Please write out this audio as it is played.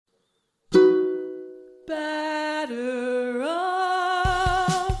ladder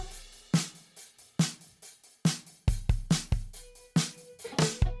up.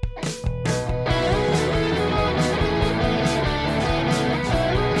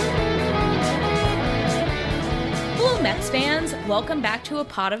 Hello, Mets fans. Welcome back to A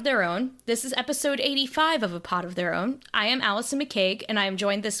Pod of Their Own. This is episode 85 of A Pod of Their Own. I am Allison McCaig, and I am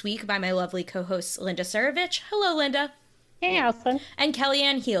joined this week by my lovely co-host, Linda Surovich. Hello, Linda. Hey, Allison. And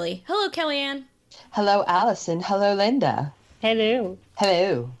Kellyanne Healy. Hello, Kellyanne. Hello, Allison. Hello, Linda. Hello.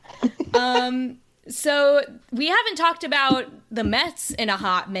 Hello. So we haven't talked about the Mets in a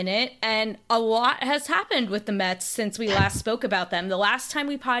hot minute, and a lot has happened with the Mets since we last spoke about them. The last time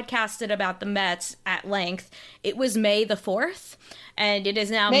we podcasted about the Mets at length, it was May the 4th, and it is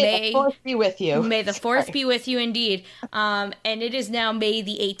now May the 4th be with you. May the 4th be with you, indeed. And it is now May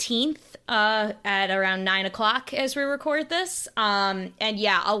the 18th. At around 9 o'clock as we record this. And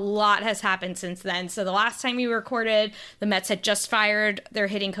yeah, a lot has happened since then. So the last time we recorded, the Mets had just fired their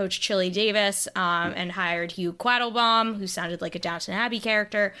hitting coach, Chili Davis, and hired Hugh Quattlebaum, who sounded like a Downton Abbey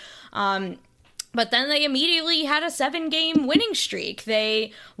character. But then they immediately had a 7-game winning streak.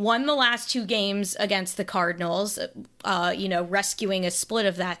 They won the last 2 games against the Cardinals, rescuing a split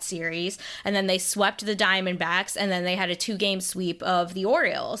of that series. And then they swept the Diamondbacks, and then they had a 2-game sweep of the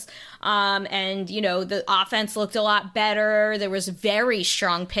Orioles. The offense looked a lot better. There was very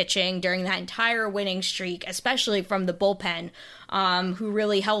strong pitching during that entire winning streak, especially from the bullpen, who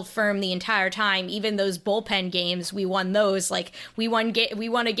really held firm the entire time. Even those bullpen games, we won those. Like, we won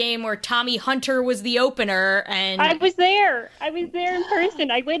a game where Tommy Hunter was the opener, and I was there in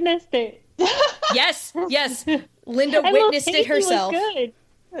person. I witnessed it. Yes. Linda witnessed it herself. Was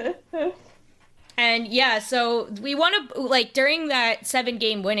good. And yeah, so we won during that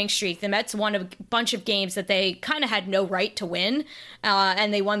 7-game winning streak, the Mets won a bunch of games that they kind of had no right to win,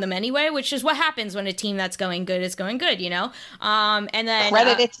 and they won them anyway, which is what happens when a team that's going good is going good, you know? And then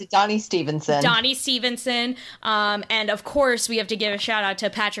credit it to Donnie Stevenson. And of course, we have to give a shout out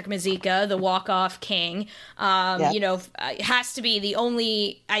to Patrick Mazeika, the walk-off king. Yes. Has to be the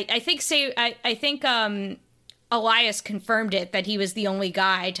only, I think Elias confirmed it, that he was the only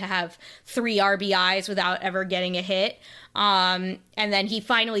guy to have 3 RBIs without ever getting a hit. And then he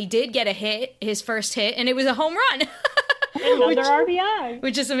finally did get a hit, his first hit, and it was a home run. Another RBI.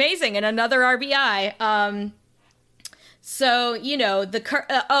 Which is amazing, and another RBI. I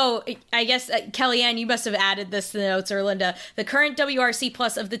guess, Kellyanne, you must have added this to the notes, or Linda. The current WRC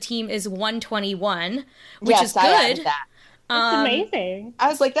plus of the team is 121, which is good. I added that. That's amazing. I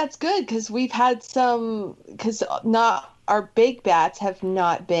was like, that's good, because we've had our big bats have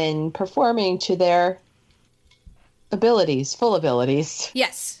not been performing to their full abilities.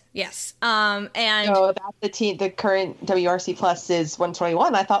 Yes. And so the current WRC plus is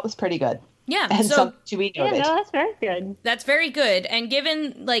 121, I thought was pretty good. Yeah. And so, something to be noted. Yeah, no, that's very good. That's very good. And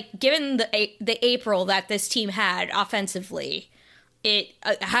given the April that this team had offensively,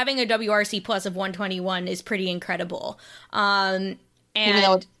 having a WRC plus of 121 is pretty incredible. And even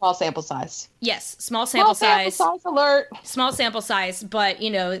though it's a small sample size. Yes, small sample size alert. Small sample size, but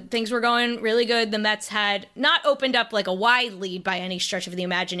things were going really good. The Mets had not opened up like a wide lead by any stretch of the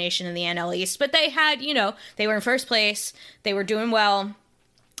imagination in the NL East, but they had, they were in first place. They were doing well.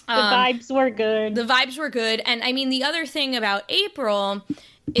 The vibes were good. And I mean, the other thing about April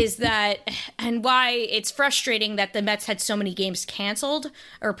is that, and why it's frustrating that the Mets had so many games canceled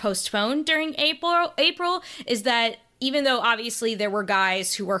or postponed during April is that even though obviously there were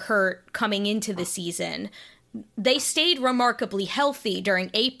guys who were hurt coming into the season, they stayed remarkably healthy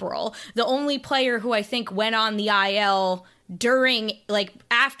during April. The only player who I think went on the IL during,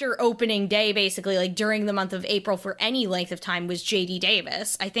 after opening day, basically, during the month of April for any length of time was J.D.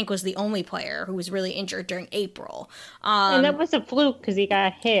 Davis. I think was the only player who was really injured during April. And that was a fluke because he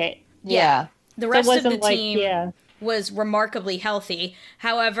got hit. Yeah. The rest of the team was remarkably healthy.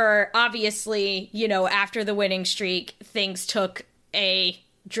 However, obviously, after the winning streak, things took a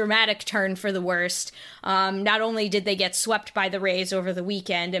dramatic turn for the worst. Not only did they get swept by the Rays over the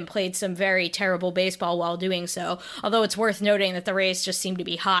weekend and played some very terrible baseball while doing so, although it's worth noting that the Rays just seem to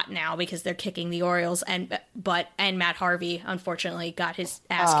be hot now because they're kicking the Orioles, and Matt Harvey, unfortunately, got his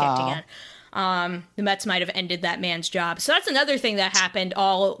ass kicked again. The Mets might have ended that man's job. So that's another thing that happened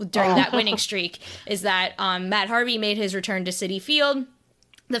all during that winning streak, is that Matt Harvey made his return to Citi Field.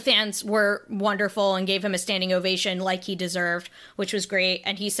 The fans were wonderful and gave him a standing ovation like he deserved, which was great.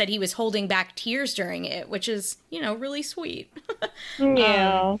 And he said he was holding back tears during it, which is, really sweet.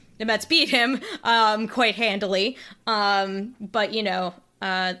 Yeah. The Mets beat him quite handily. But,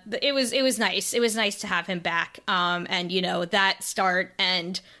 it was nice. It was nice to have him back. And you know, that start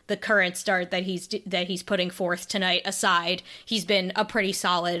and the current start that he's putting forth tonight aside, he's been a pretty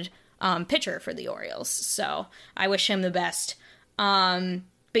solid pitcher for the Orioles. So I wish him the best.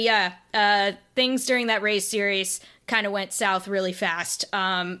 But yeah, things during that Rays series kind of went south really fast.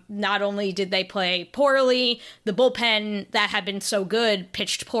 Not only did they play poorly, the bullpen that had been so good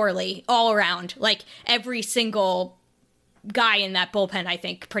pitched poorly all around. Like every single guy in that bullpen, I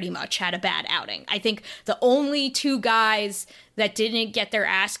think, pretty much had a bad outing. I think the only two guys that didn't get their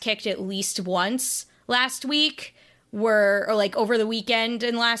ass kicked at least once last week or over the weekend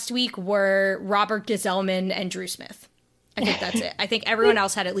and last week were Robert Gsellman and Drew Smith. I think that's it. I think everyone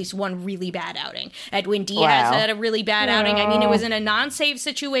else had at least one really bad outing. Edwin Diaz had a really bad outing. I mean, it was in a non-save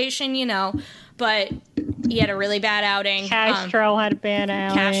situation, you know, but he had a really bad outing. Castro had a bad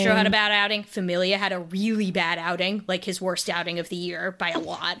outing. Familia had a really bad outing, like his worst outing of the year by a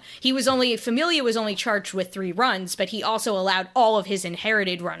lot. Familia was only charged with 3 runs, but he also allowed all of his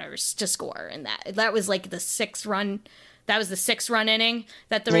inherited runners to score in that. That was like the 6th run. That was the 6-run inning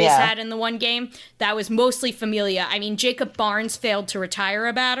that the Rays had in the one game. That was mostly Familia. I mean, Jacob Barnes failed to retire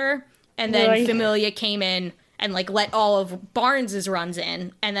a batter, and then Familia came in and let all of Barnes's runs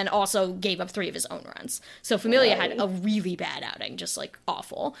in, and then also gave up 3 of his own runs. So Familia had a really bad outing, just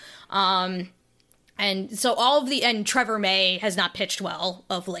awful. And so and Trevor May has not pitched well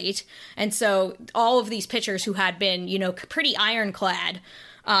of late. And so all of these pitchers who had been, you know, pretty ironclad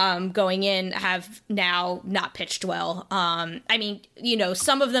going in have now not pitched well. I mean, you know,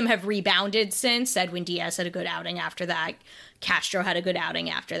 some of them have rebounded since. Edwin Diaz had a good outing after that. Castro had a good outing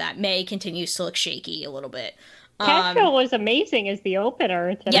after that. May continues to look shaky a little bit. Castro was amazing as the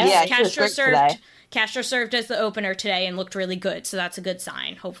opener today. Yes, Castro served as the opener today and looked really good, so that's a good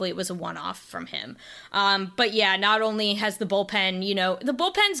sign. Hopefully it was a one-off from him. But yeah, not only has the bullpen, you know, the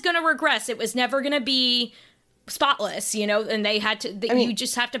bullpen's going to regress. It was never going to be spotless, you know, and they had to, you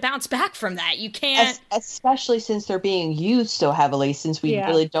just have to bounce back from that. You can't. Especially since they're being used so heavily, since we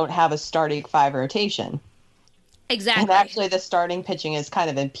really don't have a starting 5 rotation. Exactly. And actually the starting pitching is kind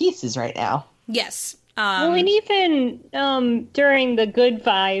of in pieces right now. Yes. Well, and even during the good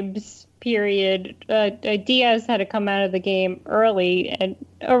vibes period, Diaz had to come out of the game early,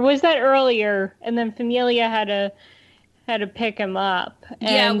 or was that earlier? And then Familia had to pick him up,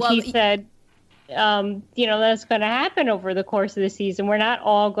 and he said, you know, that's going to happen over the course of the season. We're not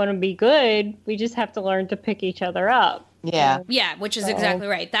all going to be good. We just have to learn to pick each other up. Yeah. Yeah, which is exactly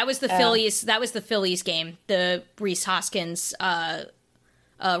right. That was the Phillies. That was the Phillies game, the Rhys Hoskins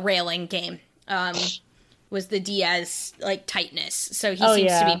railing game. Was the Diaz tightness. So he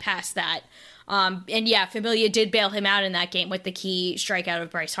seems to be past that. And yeah, Familia did bail him out in that game with the key strikeout of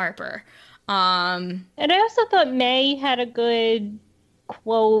Bryce Harper. And I also thought May had a good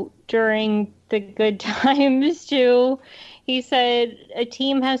quote during the good times too. He said a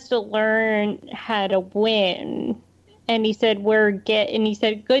team has to learn how to win. And he said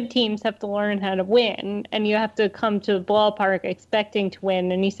good teams have to learn how to win, and you have to come to the ballpark expecting to win.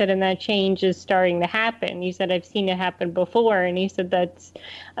 And he said, and that change is starting to happen. He said, I've seen it happen before, and he said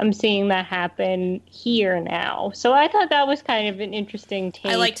I'm seeing that happen here now. So I thought that was kind of an interesting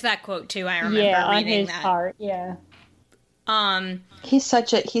take. I liked that quote too. I remember reading on his that. part. Yeah. He's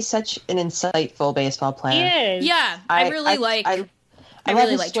such an insightful baseball player. He is. Yeah, I really like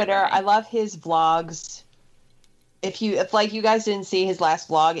his Twitter. I love his vlogs. If you guys didn't see his last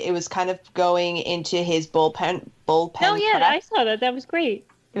vlog, it was kind of going into his bullpen. Oh yeah, prep. I saw that. That was great.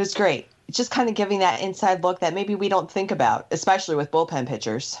 It was great. It's just kind of giving that inside look that maybe we don't think about, especially with bullpen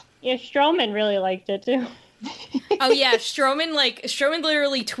pitchers. Yeah, Stroman really liked it too. Oh yeah, Stroman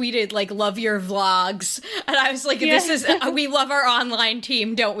literally tweeted love your vlogs, and I was like, this is we love our online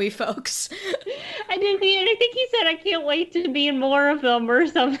team, don't we, folks? I think he said, I can't wait to be in more of them or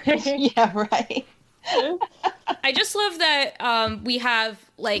something. Yeah, right. I just love that we have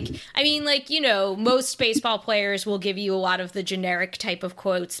most baseball players will give you a lot of the generic type of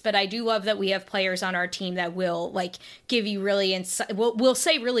quotes, but I do love that we have players on our team that will give you really will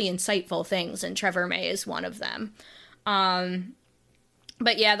say really insightful things, and Trevor May is one of them.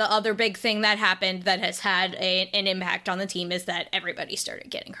 But yeah, the other big thing that happened that has had an impact on the team is that everybody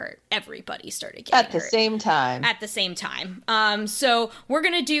started getting hurt. Everybody started getting hurt. At the same time. So we're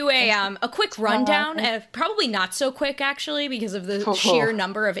going to do a quick rundown, probably not so quick actually because of the sheer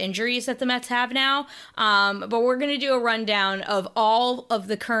number of injuries that the Mets have now. But we're going to do a rundown of all of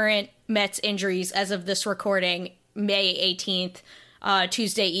the current Mets injuries as of this recording, May 18th.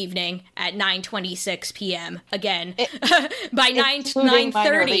 Tuesday evening at 9:26 p.m. Again, by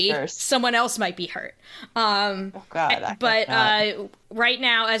 9:30, someone else might be hurt. Oh God!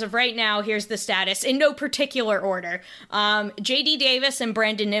 As of right now, here's the status in no particular order. J.D. Davis and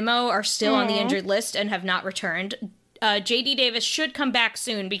Brandon Nimmo are still on the injured list and have not returned. J.D. Davis should come back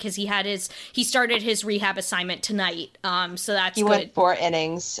soon because he started his rehab assignment tonight. So that's he good. Went 4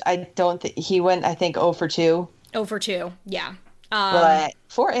 innings. I think 0 for 2. 0 for 2, yeah. But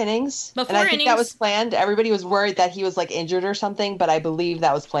 4 innings. But 4 and I innings, think that was planned. Everybody was worried that he was like injured or something, but I believe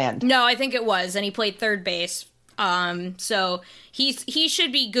that was planned. No, I think it was, and he played third base. So he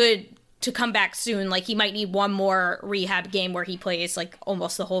should be good to come back soon. Like, he might need one more rehab game where he plays like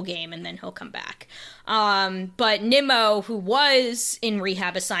almost the whole game and then he'll come back. But Nimmo, who was in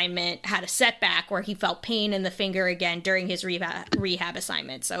rehab assignment, had a setback where he felt pain in the finger again during his rehab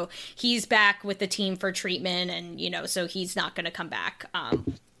assignment. So he's back with the team for treatment, and, so he's not going to come back,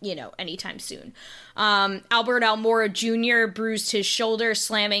 anytime soon. Albert Almora Jr. bruised his shoulder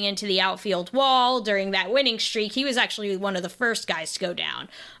slamming into the outfield wall during that winning streak. He was actually one of the first guys to go down.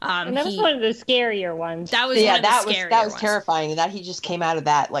 And that was one of the scarier ones. That was one of the scarier that was ones. terrifying. That he just came out of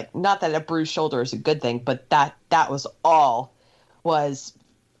that, like, not that a bruised shoulder is a good thing, but that was all was.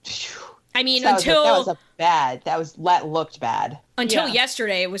 I mean, that looked bad. Until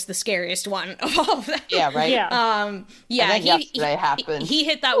yesterday, it was the scariest one of all of them. Yeah, right? Yeah. Yesterday happened. He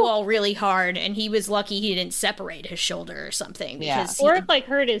hit that wall really hard, and he was lucky he didn't separate his shoulder or something. Because or it,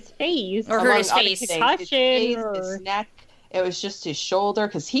 hurt his face. Or hurt his face. His neck. It was just his shoulder,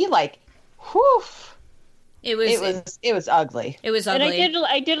 because he, whew. It was ugly. It was ugly. And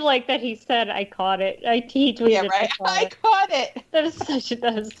I did like that he said, "I caught it." He tweeted, "Yeah, right. I caught it." That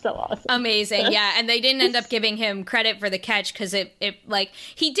is so awesome. Amazing, yeah. And they didn't end up giving him credit for the catch because he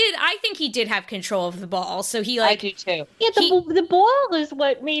did. I think he did have control of the ball, so he I do too. Yeah, the ball is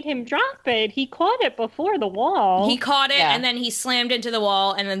what made him drop it. He caught it before the wall. He caught it, and then he slammed into the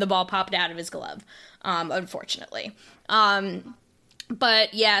wall, and then the ball popped out of his glove. Unfortunately.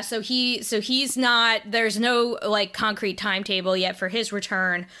 But yeah, so he's not, there's no concrete timetable yet for his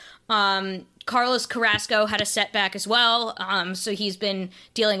return. Carlos Carrasco had a setback as well. So he's been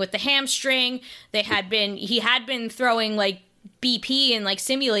dealing with the hamstring. He had been throwing BP and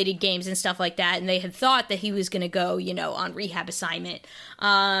simulated games and stuff like that. And they had thought that he was going to go, on rehab assignment.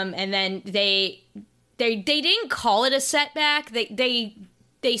 And then they didn't call it a setback.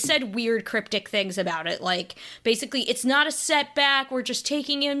 They said weird cryptic things about it, basically, it's not a setback, we're just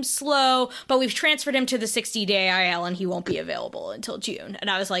taking him slow, but we've transferred him to the 60-day IL and he won't be available until June.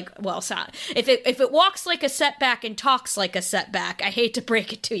 And I was like, well, if it walks like a setback and talks like a setback, I hate to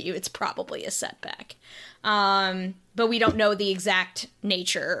break it to you, it's probably a setback. But we don't know the exact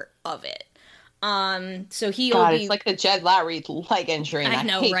nature of it. So it's like the Jed Lowry leg injury. And I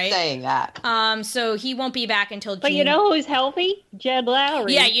know, hate right? saying that. So he won't be back until June. But you know who's healthy? Jed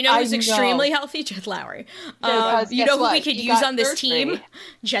Lowry. Yeah, who's extremely healthy? Jed Lowry. You know who we could use on this team?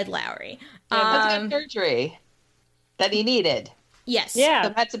 Jed Lowry. Yeah, surgery that he needed. Yes. Yeah.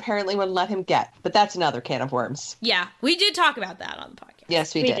 The Mets apparently wouldn't let him get, but that's another can of worms. Yeah, we did talk about that on the podcast.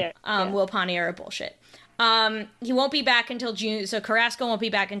 Yes, we did. Will Pontiera bullshit. He won't be back until June, so Carrasco won't be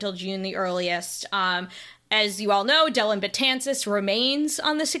back until June the earliest. As you all know, Dellin Betances remains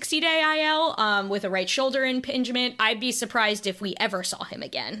on the 60-day IL with a right shoulder impingement. I'd be surprised if we ever saw him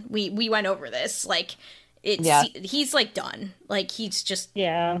again. We went over this. He's done. He's just,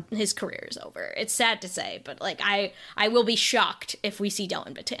 his career is over. It's sad to say, but I will be shocked if we see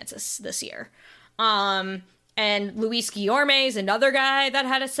Dellin Betances this year. And Luis Guillorme is another guy that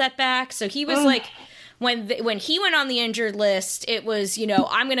had a setback. So he was when he went on the injured list, it was,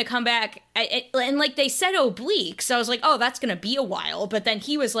 I'm going to come back. And they said oblique. So I was like, oh, that's going to be a while. But then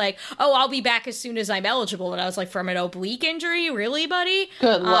he was like, oh, I'll be back as soon as I'm eligible. And I was like, from an oblique injury? Really, buddy?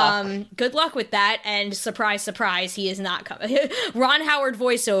 Good luck. Good luck with that. And surprise, surprise, he is not coming. Ron Howard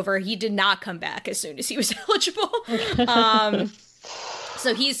voiceover, he did not come back as soon as he was eligible.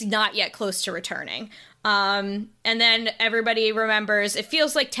 So he's not yet close to returning. And then everybody remembers, it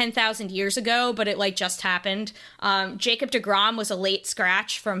feels like 10,000 years ago, but it just happened. Jacob deGrom was a late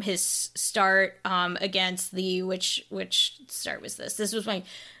scratch from his start against which start was this? This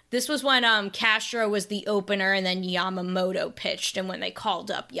was when Castro was the opener and then Yamamoto pitched, and when they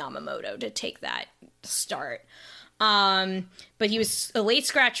called up Yamamoto to take that start. but he was a late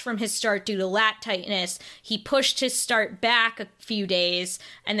scratch from his start due to lat tightness. He pushed his start back a few days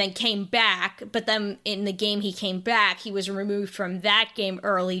and then came back, but then in the game he came back, he was removed from that game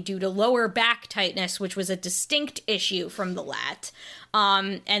early due to lower back tightness, which was a distinct issue from the lat.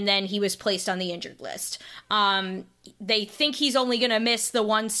 And then he was placed on the injured list. They think he's only going to miss the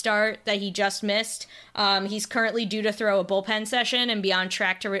one start that he just missed. He's currently due to throw a bullpen session and be on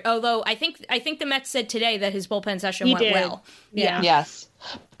track to... although I think the Mets said today that his bullpen session went well. Yeah. Yes.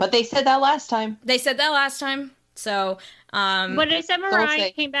 But they said that last time. So... but his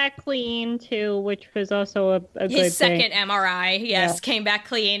MRI came back clean, too, which was also a good thing. His second MRI, came back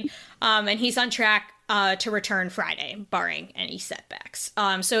clean. And he's on track to return Friday, barring any setbacks.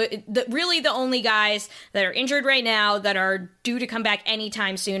 Really the only guys that are injured right now that are due to come back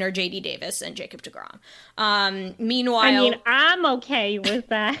anytime soon are J.D. Davis and Jacob deGrom. Meanwhile... I mean, I'm okay with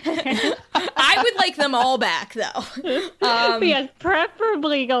that. I would like them all back, though. Yes,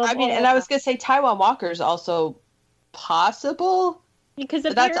 preferably go. I mean, and I was going to say Taijuan Walker is also possible. Because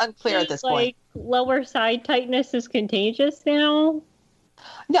that's unclear at this point. Lower side tightness is contagious now.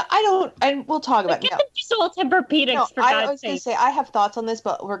 No, I don't, and we'll talk about it. Just all Tempur-Pedics, for God's sake. I was going to say, I have thoughts on this,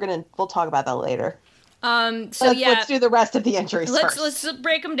 but we'll talk about that later. Let's do the rest of the injuries first. Let's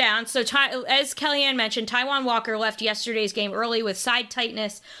break them down. So, as Kellyanne mentioned, Taijuan Walker left yesterday's game early with side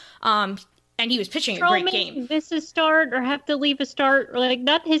tightness, and he was pitching a great game. Miss a start or have to leave a start, like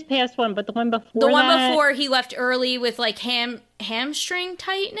not his past one, but the one before. The one before he left early with like hamstring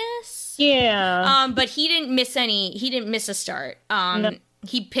tightness. Yeah. But he didn't miss a start. No.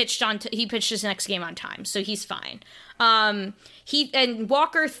 He pitched his next game on time, so he's fine.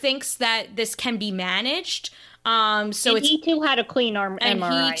 Walker thinks that this can be managed. He too had a clean MRI. And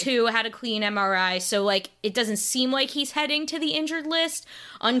he too had a clean MRI. So it doesn't seem like he's heading to the injured list.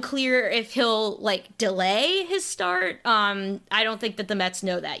 Unclear if he'll delay his start. I don't think that the Mets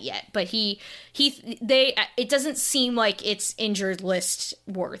know that yet. But it doesn't seem like it's injured list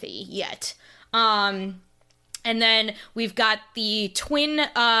worthy yet. And then we've got the twin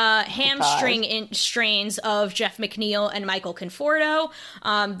hamstring strains of Jeff McNeil and Michael Conforto.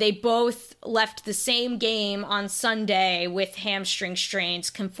 They both left the same game on Sunday with hamstring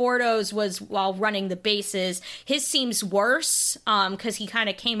strains. Conforto's was while running the bases. His seems worse because he kind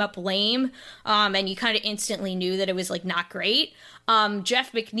of came up lame, and you kind of instantly knew that it was not great.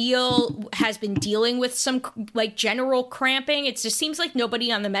 Jeff McNeil has been dealing with some general cramping. It just seems like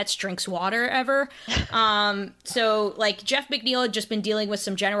nobody on the Mets drinks water ever. So Jeff McNeil had just been dealing with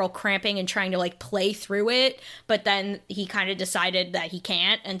some general cramping and trying to play through it, but then he kind of decided that he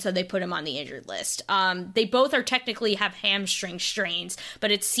can't, and so they put him on the injured list. They both are technically have hamstring strains,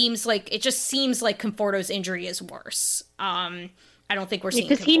 but it just seems like Conforto's injury is worse. I don't think we're seeing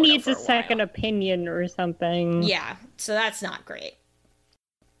because he needs a second opinion or something. Yeah, so that's not great.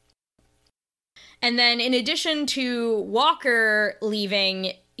 And then in addition to Walker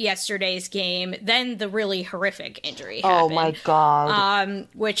leaving yesterday's game, then the really horrific injury happened. Oh my God.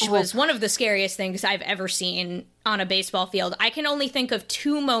 Which was one of the scariest things I've ever seen on a baseball field. I can only think of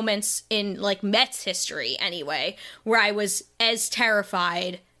two moments in Mets history anyway, where I was as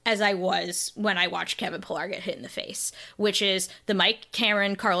terrified as I was when I watched Kevin Pillar get hit in the face, which is the Mike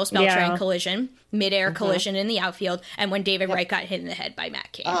Cameron, Carlos Beltran collision, midair collision in the outfield, and when David Wright got hit in the head by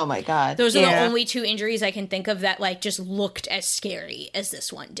Matt Cain. Oh my God. Those are the only two injuries I can think of that just looked as scary as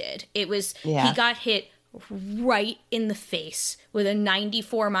this one did. It was, he got hit right in the face with a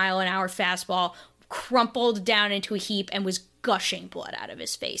 94-mile-an-hour fastball, crumpled down into a heap, and was gushing blood out of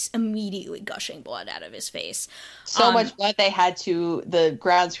his face, immediately gushing blood out of his face. So much blood the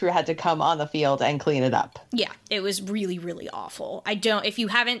grounds crew had to come on the field and clean it up. Yeah, it was really, really awful. If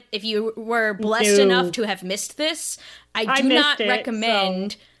you were blessed enough to have missed this, I do not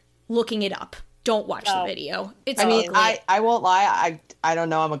recommend looking it up. Don't watch the video. It's ugly. I won't lie. I don't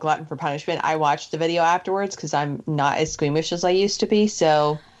know. I'm a glutton for punishment. I watched the video afterwards because I'm not as squeamish as I used to be.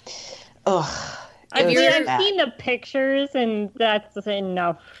 So, I've seen the pictures, and that's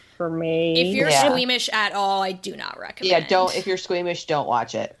enough for me. If you're squeamish at all, I do not recommend. Yeah, if you're squeamish, don't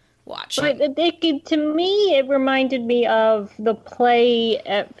watch it. But to me, it reminded me of the play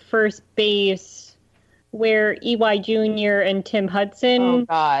at first base where EY Jr. and Tim Hudson. Oh,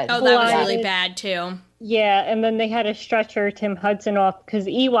 God. Oh, that was really bad, too. Yeah, and then they had to stretcher Tim Hudson off because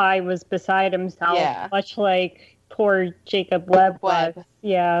EY was beside himself, much like poor Jacob Webb was.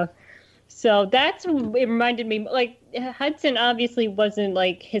 Yeah. So it reminded me, Hudson obviously wasn't,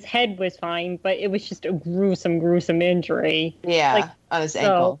 his head was fine, but it was just a gruesome injury. Yeah, on his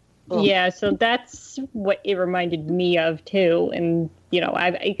ankle. Yeah, so that's what it reminded me of, too. And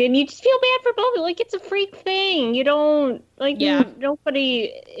and you just feel bad for both. Like, it's a freak thing. You don't,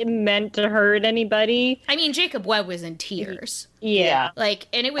 nobody meant to hurt anybody. I mean, Jacob Webb was in tears. Yeah. Like,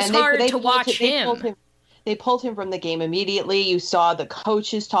 and it was hard to watch him. They pulled him from the game immediately. You saw the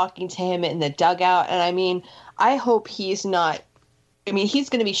coaches talking to him in the dugout. And I mean, I hope he's not, he's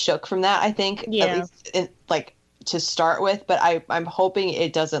going to be shook from that, I think, at least to start with, but I'm hoping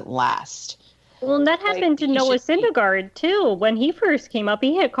it doesn't last. Well, and that happened to Noah Syndergaard, too. When he first came up,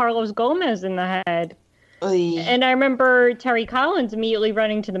 he hit Carlos Gomez in the head. And I remember Terry Collins immediately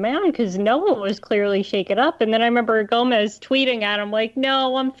running to the mound because Noah was clearly shaken up. And then I remember Gomez tweeting at him, like,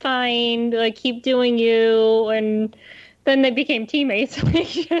 no, I'm fine. Like, keep doing you. And then they became teammates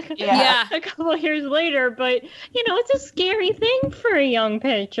a couple of years later. But, it's a scary thing for a young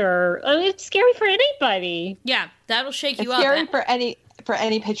pitcher. It's scary for anybody. Yeah, that'll shake you up. It's scary for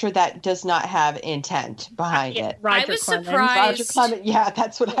any pitcher that does not have intent behind it. I was surprised. Roger Clemens. Yeah,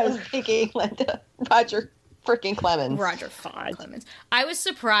 that's what I was thinking, Linda. Roger freaking Clemens. Roger Clemens. I was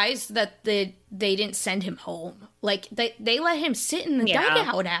surprised that they didn't send him home. Like, they let him sit in the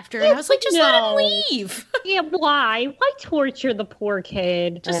dugout after. And I was like, just let him leave. Yeah, why? Why torture the poor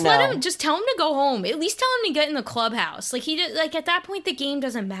kid? Just tell him to go home. At least tell him to get in the clubhouse. Like, at that point, the game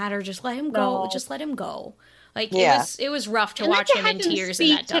doesn't matter. Just let him go. Just let him go. Like, it was rough to watch him in tears in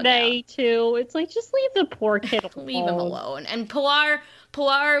that dugout. Today, too. It's like, just leave the poor kid alone. Leave him alone. And Pilar,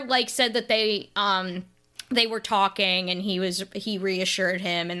 said that they were talking and he reassured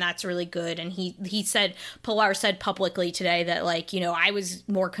him, and that's really good. And Pilar said publicly today that, I was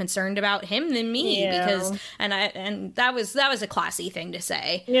more concerned about him than me because, and that was a classy thing to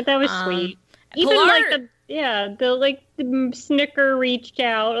say. Yeah, that was sweet. Even Pilar, the Snicker reached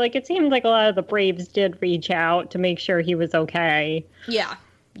out. Like, it seemed like a lot of the Braves did reach out to make sure he was okay. Yeah.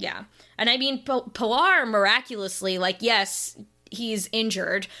 And I mean, Pilar miraculously, yes, he's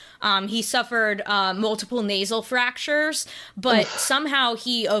injured. He suffered multiple nasal fractures, but somehow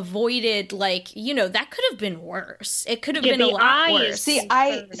he avoided, that could have been worse. It could have been a lot worse.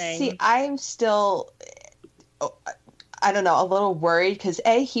 I'm still... I don't know, a little worried because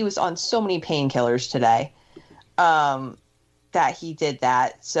he was on so many painkillers today that he did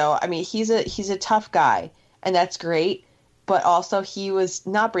that. So, I mean, he's a tough guy, and that's great. But also, he was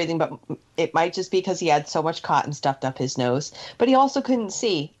not breathing, but it might just be because he had so much cotton stuffed up his nose. But he also couldn't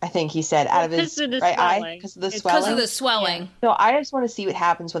see, I think he said, out of his right eye because of the swelling. Because of the swelling. Yeah. So I just want to see what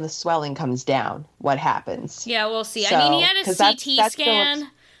happens when the swelling comes down. What happens? Yeah, we'll see. So, I mean, he had a CT scan.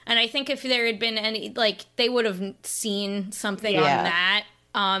 And I think if there had been any, they would have seen something on that,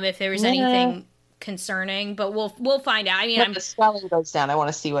 if there was anything concerning. But we'll find out. I mean, when the swelling goes down, I want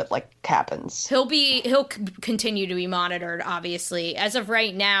to see what happens. He'll continue to be monitored. Obviously, as of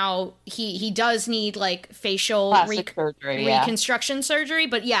right now, he does need facial surgery, reconstruction surgery.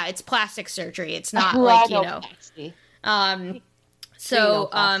 But yeah, it's plastic surgery. It's not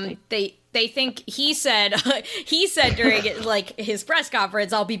They think he said during his press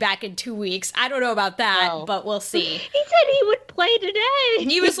conference, I'll be back in 2 weeks. I don't know about that, but we'll see. He said he would play today. And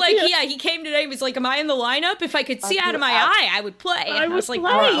he was like, he came today. He was like, am I in the lineup? If I could see out of my eye, I would play. And I was like,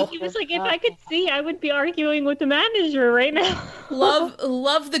 bro. He was like, if I could see, I would be arguing with the manager right now.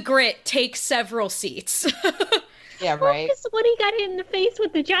 love the grit. Take several seats. Yeah, right. Because when he got hit in the face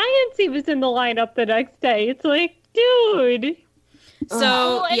with the Giants, he was in the lineup the next day. It's like, dude.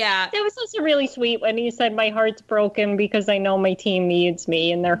 So, It was also really sweet when he said, my heart's broken because I know my team needs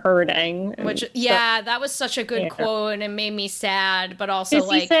me and they're hurting. That was such a good quote and it made me sad, but also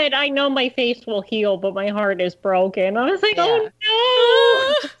he said, I know my face will heal, but my heart is broken. I was like, oh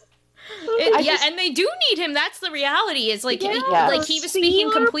no! And they do need him. That's the reality. Is he was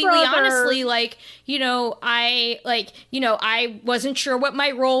speaking completely honestly. I wasn't sure what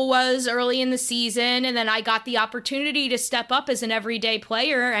my role was early in the season, and then I got the opportunity to step up as an everyday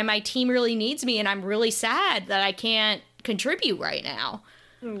player, and my team really needs me, and I'm really sad that I can't contribute right now.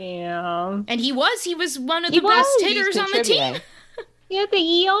 Yeah, and he was one of the best hitters on the team. Yeah,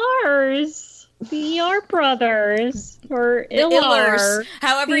 the ERs. The ER brothers, or Illars,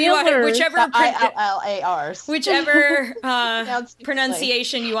 however you want, whichever ILLARs, whichever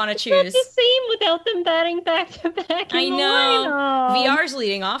pronunciation you want to choose. It's not the same without them batting back to back. I know. VR's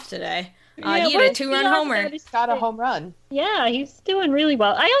leading off today. He had a 2-run homer. He's got a home run. Yeah, he's doing really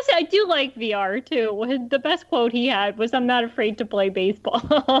well. I do like VR too. The best quote he had was, "I'm not afraid to play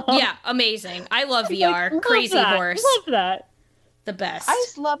baseball." Yeah, amazing. I love VR. Crazy horse. Love that. The best. I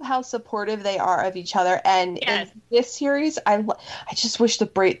just love how supportive they are of each other. And in this series, I just wish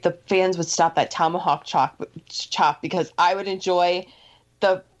the fans would stop that tomahawk chop because I would enjoy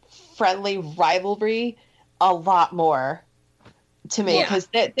the friendly rivalry a lot more to me because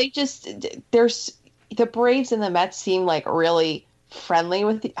there's the Braves and the Mets seem like really friendly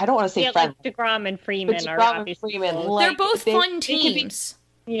with I don't want to say friendly. Like DeGrom and Freeman are obviously they're both fun teams.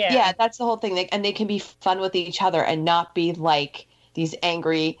 Yeah, that's the whole thing. They can be fun with each other and not be like these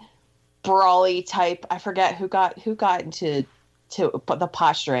angry, brawly type. I forget who got into the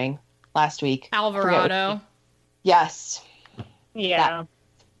posturing last week. Alvarado. Yes. Yeah.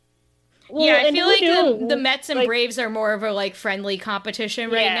 Well, yeah, I feel like the Mets and Braves are more of a like friendly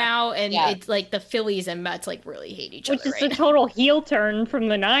competition right now, and it's like the Phillies and Mets like really hate each other. Which is a total heel turn from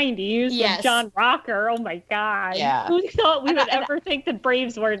the '90s with John Rocker. Oh my god! Yeah, who thought we would ever think the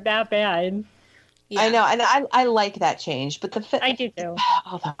Braves weren't that bad? Yeah. I know, and I like that change, but I do too.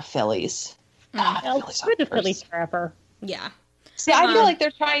 Oh, the Phillies! We're the Phillies forever. Yeah. See, I feel like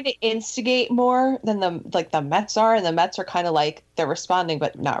they're trying to instigate more than the Mets are, and the Mets are kind of like they're responding,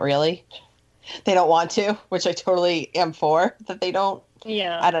 but not really. They don't want to, which I totally am for. That they don't.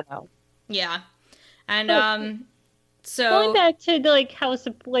 Yeah. I don't know. Yeah, and so going back to like House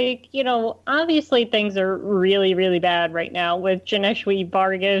of obviously things are really really bad right now with Janeshwi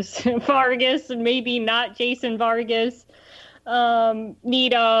Vargas, and maybe not Jason Vargas,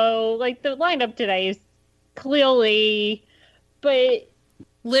 Nito. Like the lineup today is clearly. But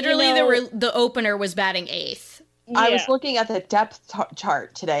literally, the opener was batting 8th. Yeah. I was looking at the depth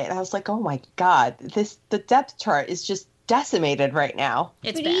chart today, and I was like, "Oh my god, the depth chart is just decimated right now."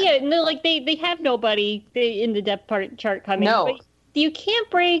 It's bad. Yeah, no, like they have nobody in the depth chart coming. No. But you can't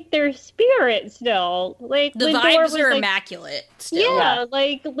break their spirit still. Like the Lindor vibes are immaculate still. Yeah,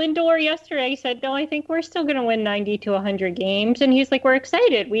 like Lindor yesterday said, no, I think we're still going to win 90 to 100 games. And he's like, we're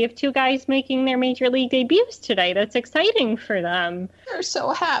excited. We have 2 guys making their major league debuts today. That's exciting for them. They're so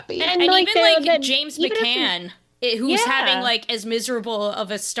happy. And even James McCann, who's having like as miserable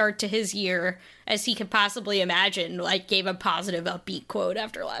of a start to his year as he could possibly imagine, like gave a positive upbeat quote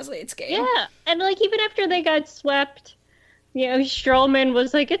after last night's game. Yeah, and like even after they got swept, Stroman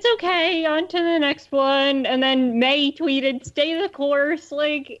was like, it's okay, on to the next one. And then May tweeted, stay the course.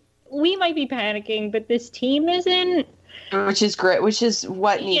 Like, we might be panicking, but this team isn't. Which is great, which is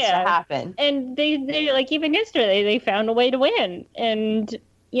what needs to happen. And they like, even yesterday, they found a way to win. And,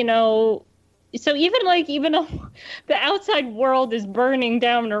 so even though the outside world is burning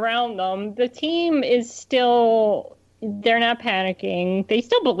down around them, the team is still, they're not panicking. They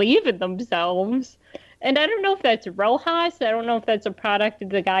still believe in themselves. And I don't know if that's Rojas. I don't know if that's a product of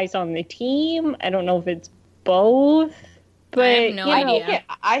the guys on the team. I don't know if it's both. But I have no idea. Yeah,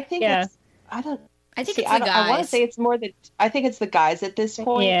 I think it's. I think it's the guys. I want to say it's more that. I think it's the guys at this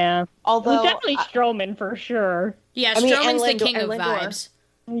point. Yeah. Although definitely Stroman for sure. Yeah, Stroman's the king of vibes.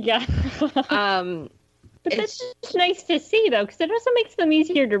 Yeah. But that's just nice to see though, because it also makes them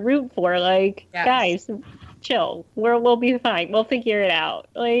easier to root for. Like, guys, chill. We'll be fine. We'll figure it out.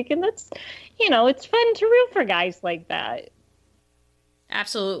 Like, and that's. It's fun to root for guys like that.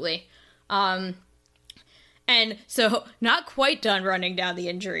 Absolutely. And so, not quite done running down the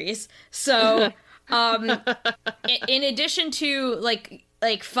injuries. So, in addition to, like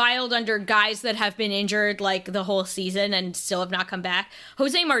filed under guys that have been injured, like, the whole season and still have not come back,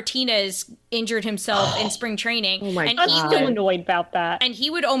 Jose Martinez injured himself in spring training. Oh my God. I'm still annoyed about that. And he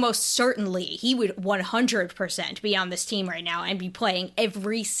would 100% be on this team right now and be playing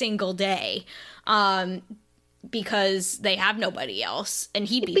every single day because they have nobody else. And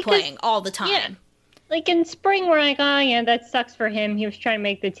he'd be playing all the time. Yeah. Like in spring, we're like, oh yeah, that sucks for him. He was trying to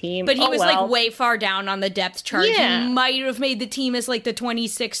make the team. But he was like way far down on the depth chart. Yeah. He might have made the team as like the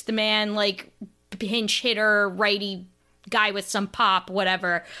 26th man, like pinch hitter, righty guy with some pop,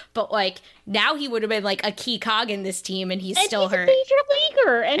 whatever. But like now he would have been like a key cog in this team, and he's still hurt. He's a major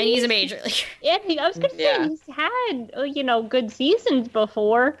leaguer, and he's a major leaguer. And I was gonna say he's had good seasons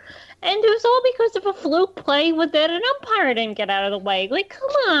before, and it was all because of a fluke play with that an umpire didn't get out of the way. Like, come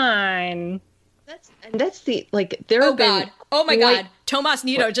on. That's the there. Oh my God! Tomas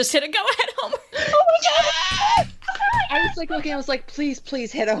Nido just hit a go-ahead homer. Oh my God! I was like looking. I was like,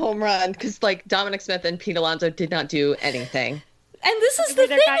 please hit a home run, because like Dominic Smith and Pete Alonso did not do anything. And this is the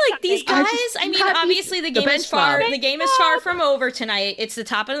thing, like these guys. I mean, obviously the game is far. The game is far from over tonight. It's the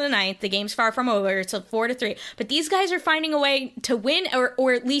top of the ninth. The game's far from over. It's a 4-3. But these guys are finding a way to win,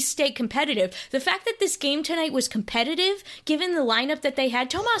 or at least stay competitive. The fact that this game tonight was competitive, given the lineup that they had,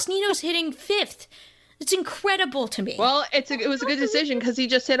 Tomas Nido's hitting 5th. It's incredible to me. Well, it was a good decision because he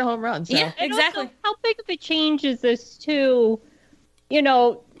just hit a home run. So. Yeah, exactly. Also, how big of a change is this too?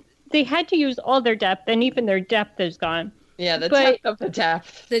 They had to use all their depth, and even their depth is gone. Yeah, the depth of the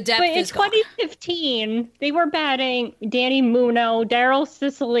depth. The depth but is in 2015, they were batting Danny Muno, Daryl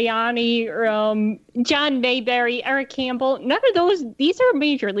Siciliani, John Mayberry, Eric Campbell. None of those, these are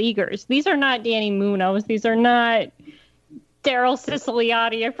major leaguers. These are not Danny Munoz. These are not Daryl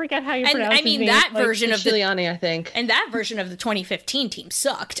Siciliani. I forget how you pronounce his name. That version of Siciliani, I think. And that version of the 2015 team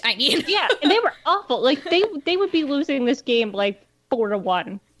sucked. I mean. Yeah, and they were awful. Like, they would be losing this game, like,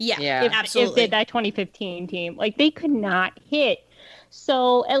 4-1. Yeah, absolutely. If that 2015 team, like, they could not hit.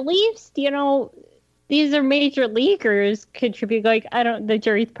 So at least, these are major leaguers contribute. Like, the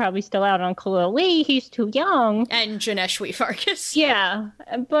jury's probably still out on Khalil Lee. He's too young. And Johneshwy Farkas. Yeah,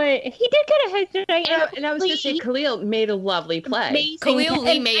 but he did get a hit tonight. And I was going to say, Khalil made a lovely play. Khalil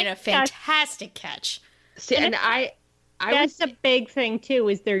Lee made a fantastic catch. See, and that's a big thing too.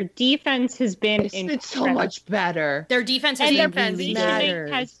 Is their defense has been so much better. Their defense has been really good.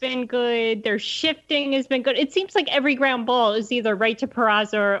 Has been good. Their shifting has been good. It seems like every ground ball is either right to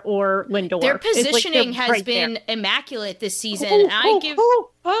Peraza or Lindor. Their positioning has been immaculate this season.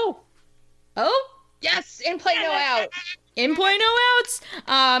 Yes, in play no out. In play no outs.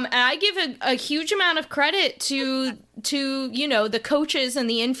 And I give a huge amount of credit to the coaches and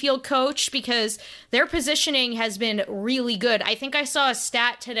the infield coach, because their positioning has been really good. I think I saw a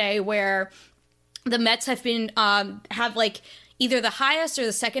stat today where the Mets have been have like either the highest or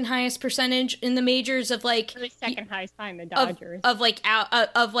the second highest percentage in the majors of like the second highest behind the Dodgers of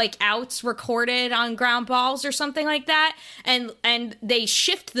outs recorded on ground balls or something like that, and they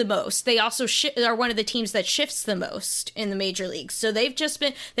shift the most. They also are one of the teams that shifts the most in the major leagues. So they've just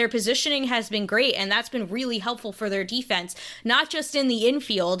been, their positioning has been great, and that's been really helpful for their defense, not just in the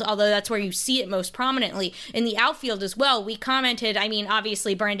infield, although that's where you see it most prominently, in the outfield as well. We commented, I mean,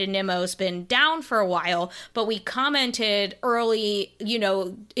 obviously Brandon Nimmo's been down for a while, but we commented early, in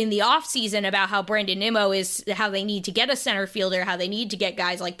the offseason about how Brandon Nimmo is, how they need to get a center fielder, how they need to get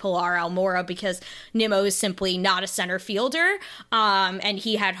guys like Pilar Almora, because Nimmo is simply not a center fielder, and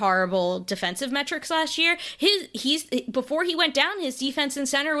he had horrible defensive metrics last year. He's before he went down, his defense in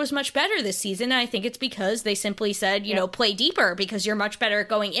center was much better this season, and I think it's because they simply said, play deeper, because you're much better at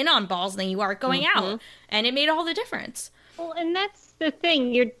going in on balls than you are at going out, and it made all the difference. Well, and that's the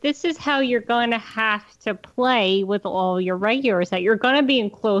thing. This is how you're going to have to play with all your regulars. That you're going to be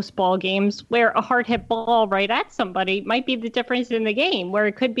in close ball games where a hard hit ball right at somebody might be the difference in the game. Where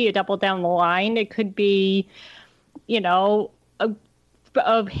it could be a double down the line, it could be, a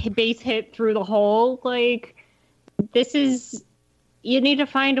base hit through the hole. Like, you need to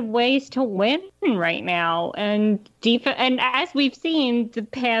find ways to win right now. And and as we've seen the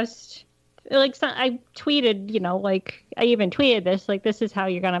past. I tweeted, I even tweeted this, this is how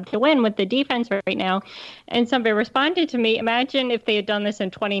you're going to have to win with the defense right now. And somebody responded to me, imagine if they had done this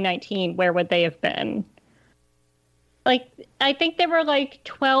in 2019, where would they have been? I think there were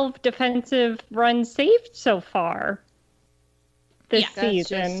 12 defensive runs saved so far this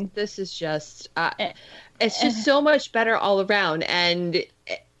season. This is just, it's just so much better all around. And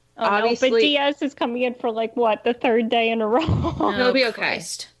obviously. No, but Diaz is coming in for the third day in a row. It'll be okay.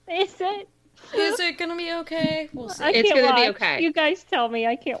 Is it? Is it gonna be okay? We'll see. It's gonna be okay. You guys tell me.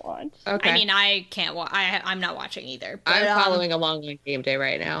 I can't watch. Okay. I mean, I can't watch. I'm not watching either. But, I'm following along on game day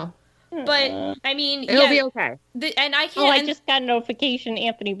right now. But I mean, it'll be okay. And I can't. I just got a notification.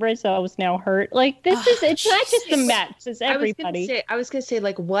 Anthony Rizzo is now hurt. It's not just the Mets. It's everybody. I was gonna say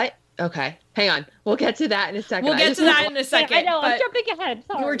what? Okay, hang on. We'll get to that in a second. We'll get to that in a second. I know. I'm jumping ahead.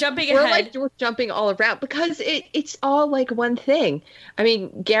 Sorry. We're jumping ahead. We're jumping all around because it's all one thing. I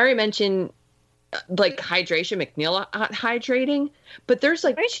mean, Gary mentioned. Hydration, McNeil hydrating, but there's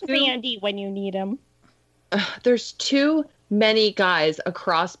Where's Randy when you need him? There's too many guys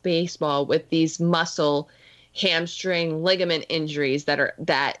across baseball with these muscle, hamstring, ligament injuries that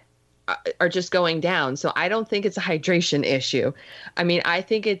are just going down. So I don't think it's a hydration issue. I mean, I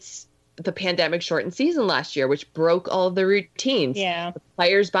think it's the pandemic shortened season last year, which broke all of the routines. Yeah, the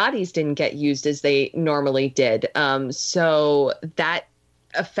players' bodies didn't get used as they normally did. So that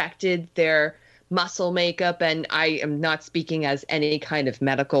affected their muscle makeup, and I am not speaking as any kind of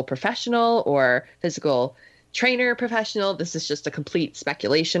medical professional or physical trainer professional. This is just a complete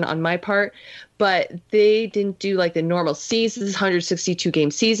speculation on my part, but they didn't do the normal season, 162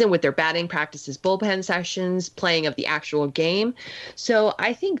 game season with their batting practices, bullpen sessions, playing of the actual game. So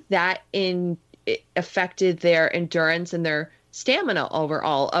I think that it affected their endurance and their stamina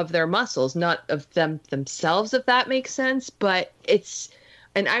overall of their muscles, not of them themselves, if that makes sense. But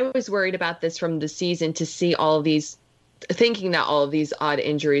and I was worried about this from the season, to see thinking that all of these odd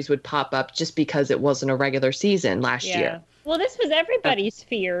injuries would pop up just because it wasn't a regular season last year. Well, this was everybody's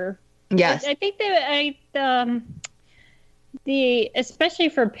fear. Yes. I think that especially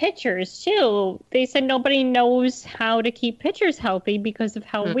for pitchers too, they said nobody knows how to keep pitchers healthy because of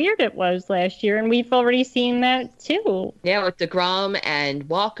how weird it was last year, and we've already seen that too. Yeah, with DeGrom and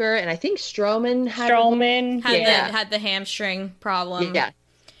Walker, and I think Stroman had the hamstring problem. Yeah.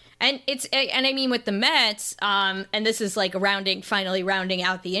 And I mean with the Mets, and this is like finally rounding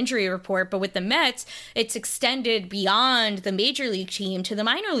out the injury report, but with the Mets, it's extended beyond the major league team to the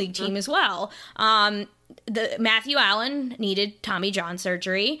minor league team as well. Matthew Allen needed Tommy John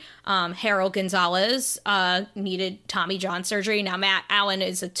surgery. Harold Gonzalez needed Tommy John surgery. Now Matt Allen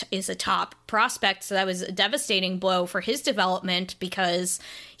is a top prospect, so that was a devastating blow for his development because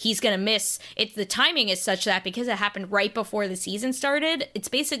he's going to miss it. The timing is such that because it happened right before the season started,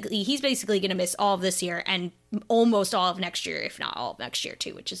 he's basically going to miss all of this year and almost all of next year, if not all of next year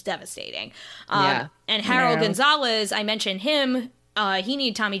too, which is devastating. And Harold Gonzalez, I mentioned him. He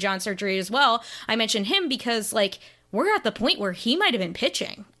needed Tommy John surgery as well. I mentioned him because, we're at the point where he might have been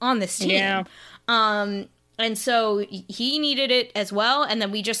pitching on this team. Yeah. And so he needed it as well. And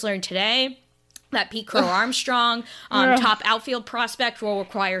then we just learned today that Pete Crow Armstrong, top outfield prospect, will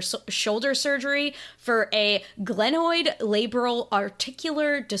require shoulder surgery for a glenoid labral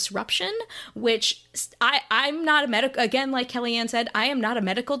articular disruption, which I'm not a medical, again, like Kellyanne said, I am not a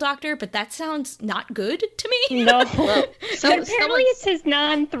medical doctor, but that sounds not good to me. No. Apparently it's his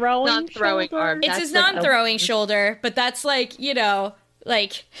non-throwing arm. It's his non-throwing shoulder, but that's I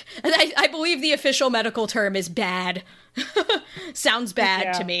believe the official medical term is bad. Sounds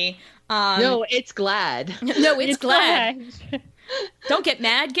bad to me. No, it's glad. No, it's glad. Don't get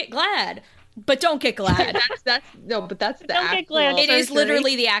mad, get glad. But don't get glad. that's the don't get glad. It is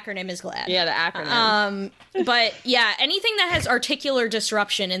literally the acronym is glad. Yeah, the acronym. But yeah, anything that has articular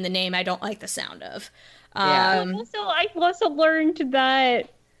disruption in the name, I don't like the sound of. I've also learned that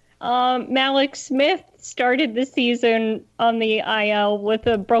Malik Smith started the season on the IL with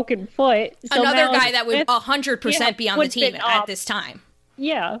a broken foot. So another guy that would 100% be on the team at this time.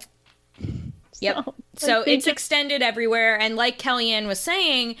 Yeah. Yep. So it's extended everywhere. And like Kellyanne was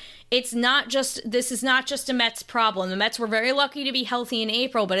saying, this is not just a Mets problem. The Mets were very lucky to be healthy in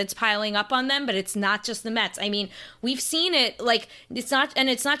April, but it's piling up on them. But it's not just the Mets. I mean, we've seen it. It's not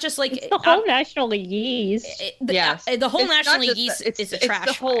just like it's the whole National League East. The whole National League East is a trash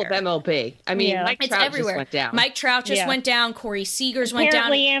It's the whole fire. of MLB. I mean, Mike Trout just went down. Mike Trout just went down. Corey Seagers went down.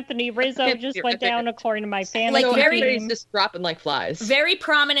 Apparently, Anthony Rizzo just went down, according to my family. Everybody's just dropping like flies. Very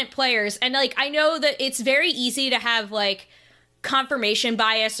prominent players, and I know that it's very easy to have confirmation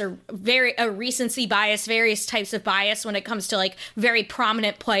bias or a recency bias, various types of bias when it comes to very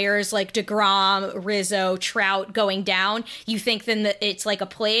prominent players like DeGrom, Rizzo, Trout going down. You think then that it's a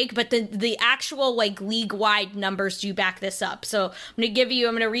plague, but the actual league-wide numbers do back this up. So I'm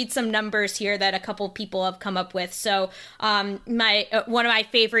going to read some numbers here that a couple people have come up with. So one of my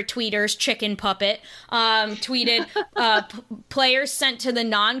favorite tweeters, Chicken Puppet, tweeted players sent to the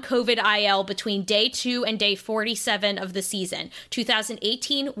non-COVID IL between day 2 and day 47 of the season.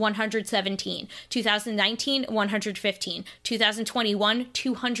 2018, 117. 2019, 115. 2021,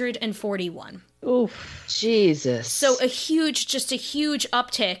 241. Oof. Jesus. So a huge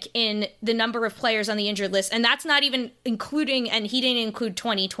uptick in the number of players on the injured list. And that's not even including, and he didn't include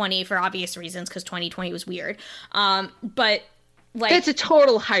 2020 for obvious reasons because 2020 was weird. But it's a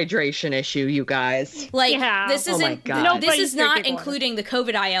total hydration issue, you guys. This isn't. This is not including the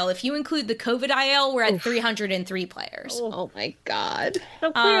COVID IL. If you include the COVID IL, we're at 303 players. Oh my God!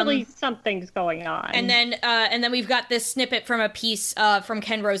 So clearly something's going on. And then we've got this snippet from a piece from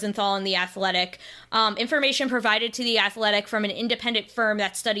Ken Rosenthal in The Athletic. Information provided to The Athletic from an independent firm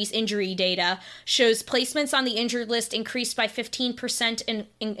that studies injury data shows placements on the injured list increased by 15% in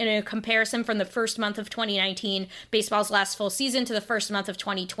a comparison from the first month of 2019, baseball's last full season, to the first month of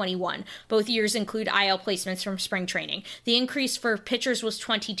 2021. Both years include IL placements from spring training. The increase for pitchers was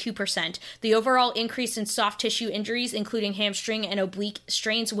 22%. The overall increase in soft tissue injuries, including hamstring and oblique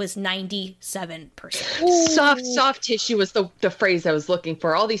strains, was 97%. Ooh. Soft tissue was the phrase I was looking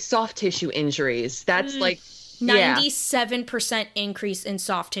for. All these soft tissue injuries. That's 97% increase in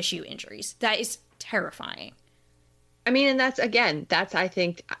soft tissue injuries. That is terrifying. I mean, and that's I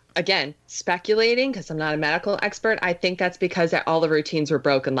think, again, speculating because I'm not a medical expert. I think that's because all the routines were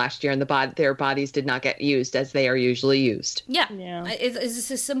broken last year and their bodies did not get used as they are usually used. Yeah. It's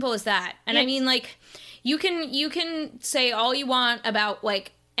as simple as that. And I mean, you can say all you want about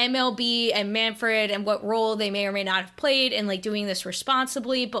MLB and Manfred and what role they may or may not have played in doing this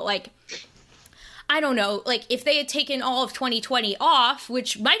responsibly, but I don't know, if they had taken all of 2020 off,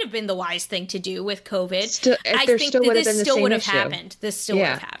 which might have been the wise thing to do with COVID, I think this still would have happened. This still would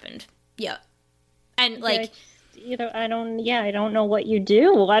have happened. Yeah. And I don't know what you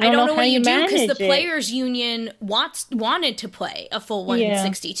do. I don't know how you do because the players union wanted to play a full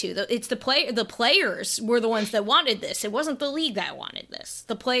 162. It's the players were the ones that wanted this. It wasn't the league that wanted this.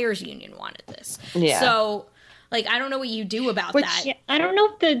 The players union wanted this. Yeah. So, like, I don't know what you do about that. Yeah, I don't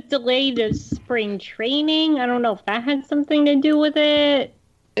know if the delay to spring training, I don't know if that had something to do with it.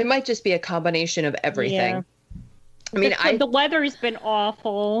 It might just be a combination of everything. Yeah. I mean, the weather's been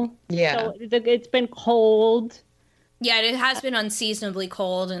awful. Yeah. So it's been cold. Yeah, it has been unseasonably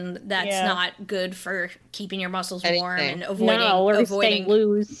cold, and that's not good for keeping your muscles warm and avoiding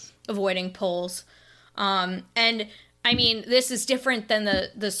pulls. And I mean, this is different than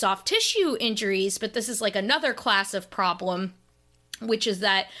the soft tissue injuries, but this is like another class of problem, which is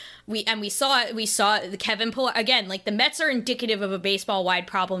that we saw the Kevin Pillar again. Like, the Mets are indicative of a baseball-wide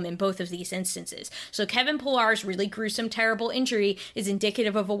problem in both of these instances. So Kevin Pillar's really gruesome, terrible injury is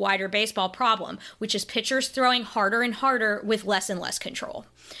indicative of a wider baseball problem, which is pitchers throwing harder and harder with less and less control.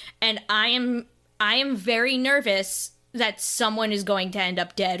 And I am very nervous that someone is going to end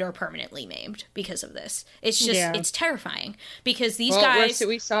up dead or permanently maimed because of this. It's just, it's terrifying because these guys...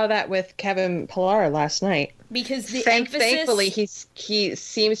 We saw that with Kevin Pillar last night. Because the Thankfully, he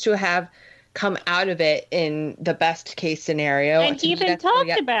seems to have come out of it in the best case scenario. And he even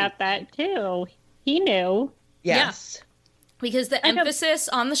talked about that, too. He knew. Yes. Yeah. Because the emphasis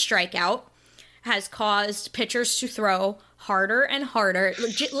on the strikeout has caused pitchers to throw harder and harder.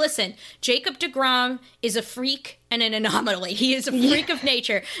 Listen, Jacob deGrom is a freak and an anomaly. He is a freak of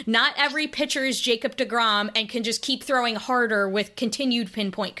nature. Not every pitcher is Jacob deGrom and can just keep throwing harder with continued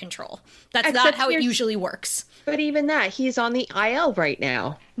pinpoint control. That's not how it usually works. But even that, he's on the IL right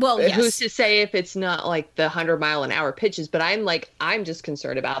now. Well, yes. Who's to say if it's not like the 100-mile-an-hour pitches? But I'm just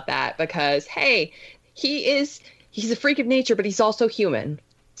concerned about that because, hey, he's a freak of nature, but he's also human.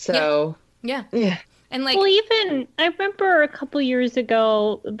 So yeah. And I remember a couple years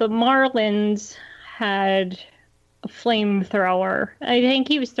ago, the Marlins had a flamethrower. I think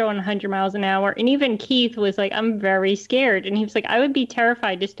he was throwing 100 miles an hour. And even Keith was like, I'm very scared. And he was like, I would be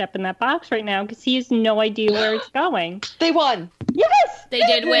terrified to step in that box right now because he has no idea where it's going. They won. Yes! They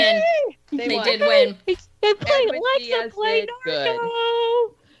did win. They did win. They played Alexa play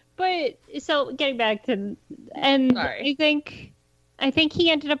Nardo. But, so, getting back to... And sorry. I think he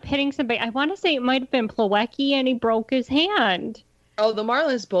ended up hitting somebody. I want to say it might have been Plawecki, and he broke his hand. Oh, the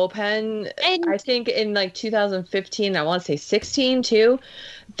Marlins bullpen, I think in like 2015, I want to say 16 too,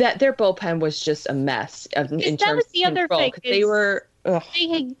 that their bullpen was just a mess in terms of control. They were... There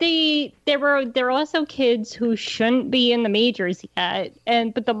are also kids who shouldn't be in the majors yet,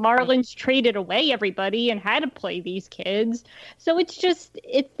 but the Marlins traded away everybody and had to play these kids. So it's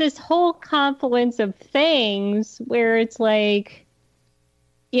this whole confluence of things where it's like,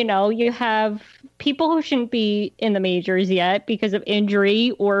 you have people who shouldn't be in the majors yet because of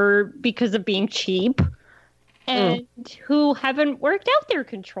injury or because of being cheap, and who haven't worked out their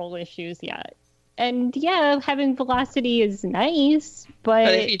control issues yet. And having velocity is nice,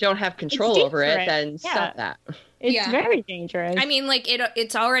 but if you don't have control over it, then stop that. It's very dangerous. I mean, like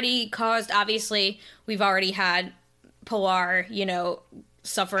it's already caused. Obviously, we've already had Pillar,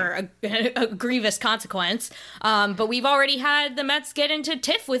 suffer a grievous consequence. But we've already had the Mets get into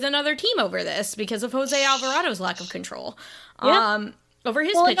tiff with another team over this because of Jose Alvarado's lack of control over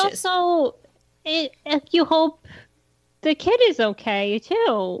his pitches. And also, if you hope the kid is okay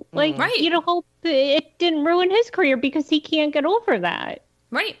too. Like, you hope it didn't ruin his career because he can't get over that.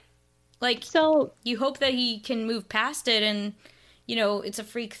 Right. Like, so you hope that he can move past it and, it's a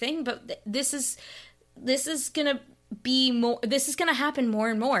freak thing, but this is going to be more, this is going to happen more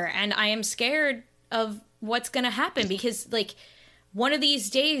and more. And I am scared of what's going to happen because, like, one of these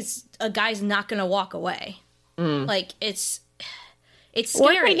days, a guy's not going to walk away. Like, it's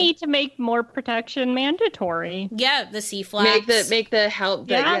scary. Or we need to make more protection mandatory. Yeah, the C flaps. Make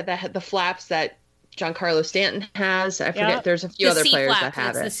the flaps that Giancarlo Stanton has. I forget. There's a few other players that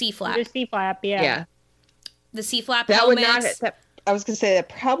have it. The C flap. The C flap. Yeah. The C flap. That helmets. I was going to say that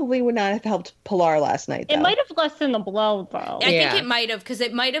probably would not have helped Pillar last night, though. It might have lessened the blow, though. I think it might have, because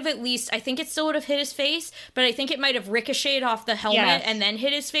it might have at least, I think it still would have hit his face, but I think it might have ricocheted off the helmet and then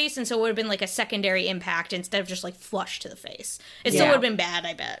hit his face, and so it would have been like a secondary impact instead of just like flush to the face. It still would have been bad,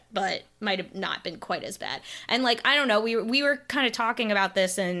 I bet, but might have not been quite as bad. And like, I don't know, we were kind of talking about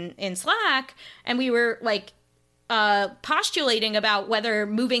this in Slack, and we were like, postulating about whether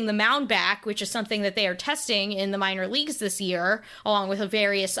moving the mound back, which is something that they are testing in the minor leagues this year, along with a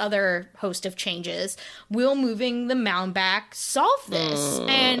various other host of changes, will moving the mound back solve this?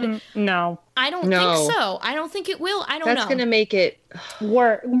 And no. I don't think so. I don't think it will. I don't know. That's going to make it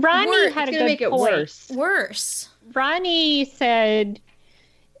worse. Ronnie had a good make it point. Worse. Ronnie said,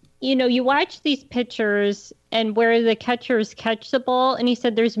 you watch these pitchers and where the catchers catch the ball, and he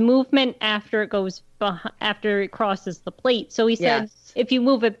said there's movement after it crosses the plate. So he said if you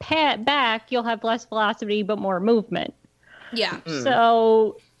move it back, you'll have less velocity but more movement. Yeah.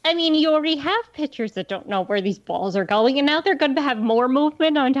 So, I mean, you already have pitchers that don't know where these balls are going, and now they're going to have more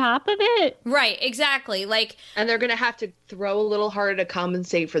movement on top of it. Right, exactly. And they're going to have to throw a little harder to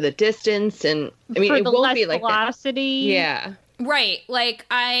compensate for the distance, and I mean, it won't be like velocity. That. Yeah. Right.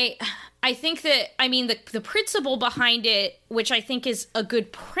 I think that, the principle behind it, which I think is a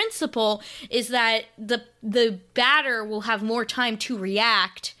good principle, is that the batter will have more time to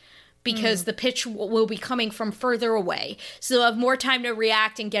react because the pitch will be coming from further away. So they'll have more time to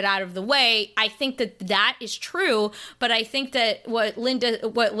react and get out of the way. I think that is true, but I think that what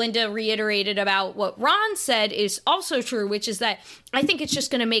Linda reiterated about what Ron said is also true, which is that I think it's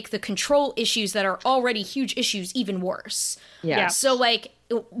just going to make the control issues that are already huge issues even worse. Yeah. So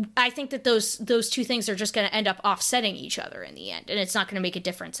I think that those two things are just going to end up offsetting each other in the end, and it's not going to make a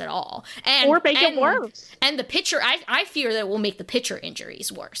difference at all. Or make it worse. And the pitcher, I fear that it will make the pitcher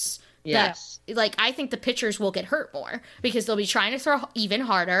injuries worse. Yes. I think the pitchers will get hurt more because they'll be trying to throw even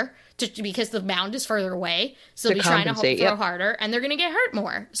harder because the mound is further away. So they'll be trying to throw harder, and they're going to get hurt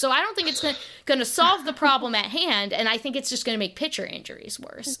more. So I don't think it's going to solve the problem at hand, and I think it's just going to make pitcher injuries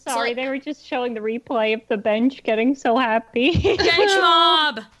worse. Sorry, they were just showing the replay of the bench getting so happy. Bench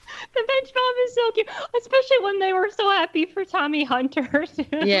mob! The bench mob is so cute, especially when they were so happy for Tommy Hunter.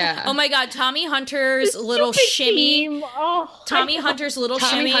 Yeah. Oh my God, Tommy Hunter's little shimmy. Oh, Tommy Hunter's little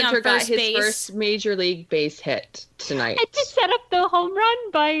Tommy shimmy Hunter on got first his base. first major league base hit tonight. And to set up the home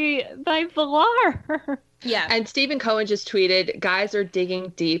run by Villar. Yeah. And Stephen Cohen just tweeted, "Guys are digging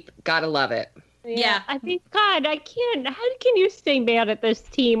deep. Gotta love it." Yeah. I mean, God, I can't. How can you stay mad at this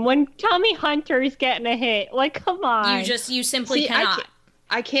team when Tommy Hunter is getting a hit? Come on. You simply cannot.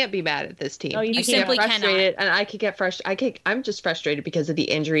 I can't be mad at this team. No, you simply cannot. And I could get frustrated. I'm just frustrated because of the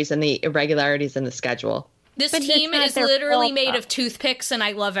injuries and the irregularities in the schedule. This team is literally made of toothpicks, and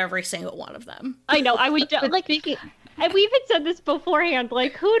I love every single one of them. I know. I would and we even said this beforehand.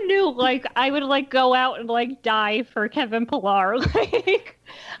 Who knew? I would go out and die for Kevin Pillar.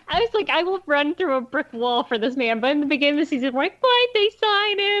 I was I will run through a brick wall for this man. But in the beginning of the season, we're why'd they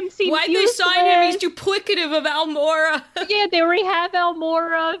sign him? Why'd they sign him? He's duplicative of Almora. Yeah, they already have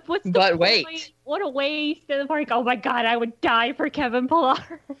Almora. What's the point? Wait. What a waste. And oh my God, I would die for Kevin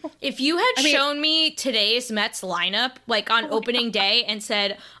Pillar. If you had shown me today's Mets lineup, on opening day, and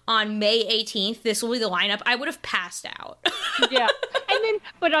said on May 18th, this will be the lineup, I would have passed out. Yeah.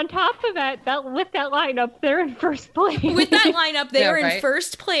 But on top of that, with that lineup, they're in first place. With that lineup, they were in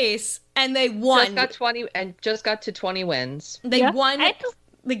first place, and they won. Just got to 20 wins. They won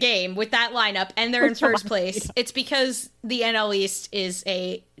the game with that lineup, and they're in first place. It's because the NL East is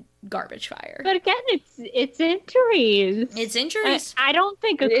a garbage fire. But again, it's injuries. It's injuries. I don't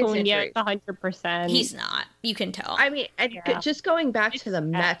think Acuna is 100%. He's not. You can tell. Just going back to the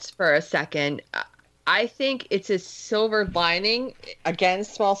Mets for a second, I think it's a silver lining, again,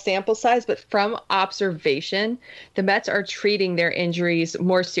 small sample size, but from observation, the Mets are treating their injuries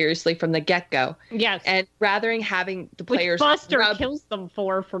more seriously from the get-go. Yes. And rather than having the players kills them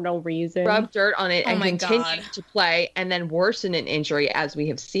for no reason. Rub dirt on it and continue to play and then worsen an injury, as we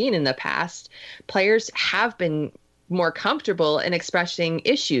have seen in the past, players have been more comfortable in expressing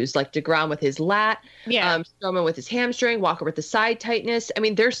issues like DeGrom with his lat, Stroman with his hamstring, Walker with the side tightness. I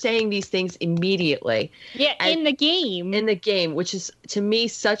mean, they're saying these things immediately. Yeah, in the game. Which is, to me,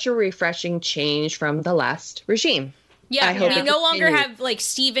 such a refreshing change from the last regime. Yeah, you no longer have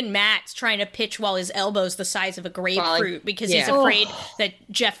Steven Matz trying to pitch while his elbow's the size of a grapefruit because he's afraid that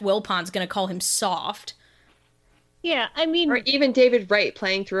Jeff Wilpon's going to call him soft. Yeah, I mean... Or even David Wright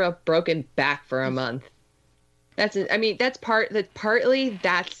playing through a broken back for a month. Partly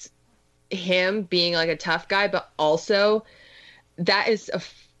that's him being a tough guy, but also that is a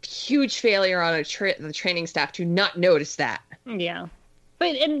huge failure on the training staff to not notice that. Yeah.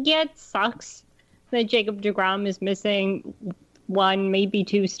 But it sucks that Jacob DeGrom is missing 1, maybe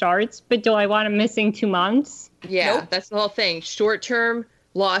 2 starts, but do I want him missing 2 months? Yeah, nope. That's the whole thing. Short-term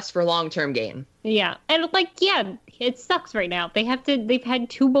loss for long-term gain. Yeah. And it sucks right now. They've had 2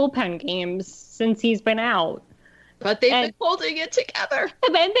 bullpen games since he's been out. But they've been holding it together.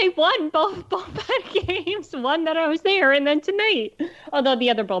 And then they won both bullpen games. One that I was there, and then tonight. Although the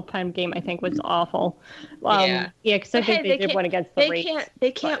other bullpen game, I think, was awful. Because I think they did one against the Rays.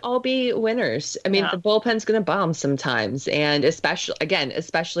 They can't all be winners. I mean, the bullpen's going to bomb sometimes. And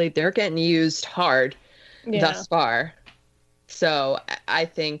especially they're getting used hard thus far. So I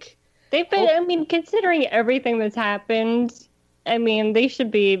think... They've been, considering everything that's happened... I mean, they should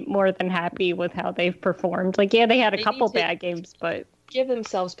be more than happy with how they've performed. Like, they had a couple bad games, but... Give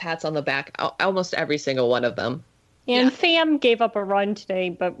themselves pats on the back, almost every single one of them. And Pham gave up a run today,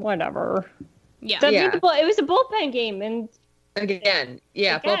 but whatever. Yeah. It was a bullpen game, and... bullpen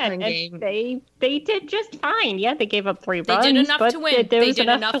game. They did just fine. Yeah, they gave up 3 runs. They did enough to win. There was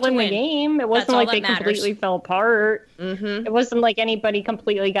enough to win the game. It wasn't like they completely fell apart. Mm-hmm. It wasn't like anybody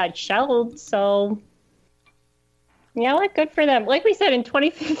completely got shelled, so... Yeah, good for them. Like we said, in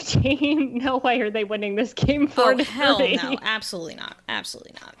 2015, no way are they winning this game 4-3. Oh, hell no. Absolutely not.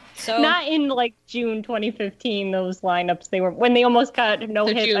 Absolutely not. So not in, June 2015, those lineups. They were when they almost got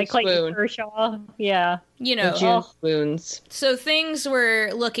no-hit by Clayton Kershaw. Yeah. The June swoons. So things were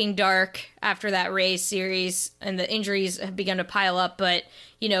looking dark after that Rays series, and the injuries have begun to pile up, but,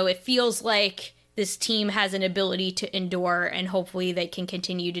 it feels like this team has an ability to endure, and hopefully they can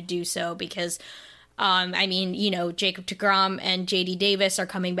continue to do so, because... Jacob deGrom and JD Davis are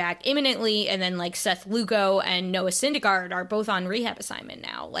coming back imminently, and then Seth Lugo and Noah Syndergaard are both on rehab assignment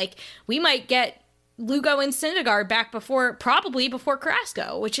now. We might get Lugo and Syndergaard back probably before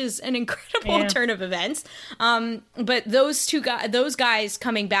Carrasco, which is an incredible turn of events. But those guys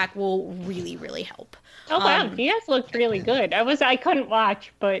coming back will really, really help. Oh wow, he has looked really good. I couldn't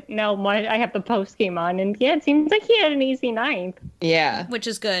watch, but no, I have the post game on, and it seems like he had an easy 9th. Yeah, which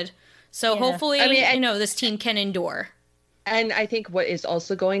is good. So hopefully, this team can endure. And I think what is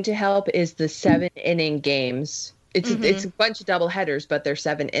also going to help is the 7-inning games. It's a bunch of double headers, but they're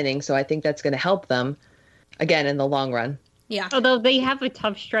 7 innings, so I think that's going to help them again in the long run. Yeah. Although they have a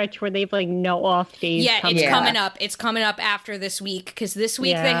tough stretch where they've no off days. Yeah, it's coming up. It's coming up after this week, because this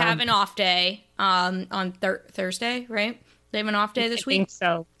week they have an off day on Thursday, right? They have an off day this week. I think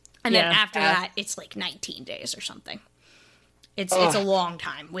so. And then after that, it's 19 days or something. It's a long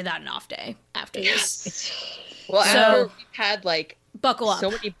time without an off day after this. Well, after we've had buckle up.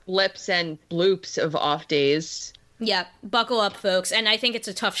 So many blips and bloops of off days. Yeah, buckle up, folks. And I think it's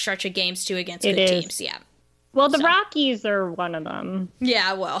a tough stretch of games too against good teams. Yeah. Well, the Rockies are one of them.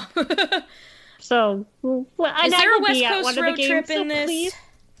 Yeah, well. So, is there a West Coast road trip in this?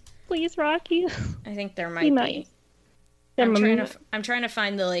 Please, Rockies. I think there might be. I'm trying to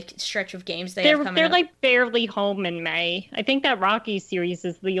find the stretch of games they have coming up. They're barely home in May. I think that Rockies series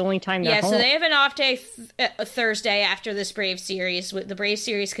is the only time they're home. Yeah, so they have an off day Thursday after this Braves series. The Braves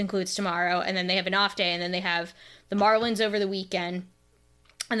series concludes tomorrow, and then they have an off day, and then they have the Marlins over the weekend.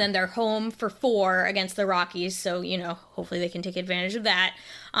 And then they're home for 4 against the Rockies, so, hopefully they can take advantage of that.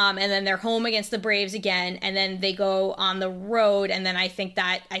 And then they're home against the Braves again, and then they go on the road, and then I think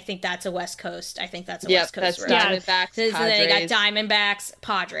that's a West Coast. I think that's a West Coast road. Diamondbacks, so they got Diamondbacks,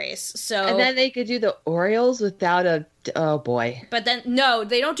 Padres. So and then they could do the Orioles without a oh boy. But then no,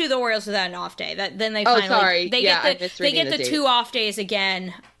 they don't do the Orioles without an off day. Then they finally they get the 2 off days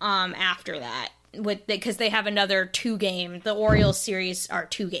again after that. Because they have another 2-game. The Orioles series are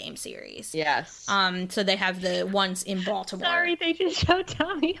 2-game series. Yes. So they have the ones in Baltimore. Sorry, they just showed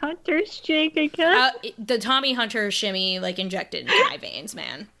Tommy Hunter's shake again. The Tommy Hunter shimmy injected in my veins,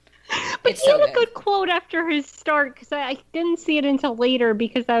 man. But he had a good quote after his start, because I didn't see it until later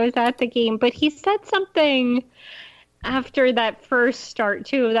because I was at the game. But he said something after that first start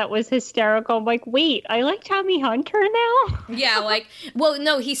too that was hysterical. I'm like, wait, I like Tommy Hunter now? Yeah,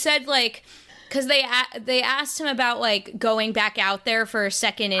 no, he said because they asked him about going back out there for a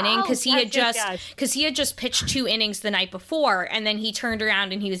second inning because he had just pitched 2 innings the night before, and then he turned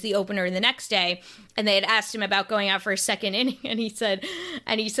around and he was the opener the next day, and they had asked him about going out for a second inning, and he said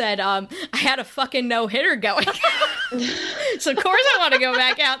I had a fucking no-hitter going. So of course I want to go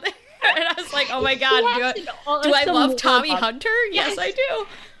back out there. And I was like, oh my god, do I love Tommy Hunter? Yes, I do.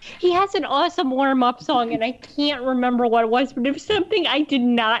 He has an awesome warm-up song, and I can't remember what it was, but it was something I did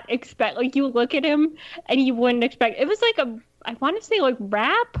not expect. You look at him, and you wouldn't expect. It was I want to say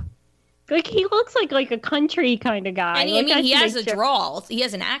rap. He looks like a country kind of guy. And he has a drawl. He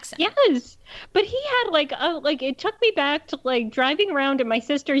has an accent. Yes, but he had it took me back to driving around in my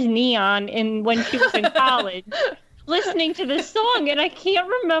sister's Neon when she was in college. Listening to this song, and I can't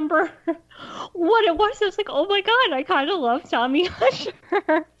remember what it was. I was like, oh my god, I kind of love Tommy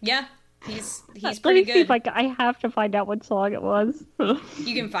Hunter. Yeah, he's pretty good. I have to find out what song it was.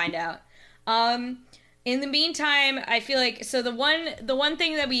 You can find out. In the meantime, I feel like the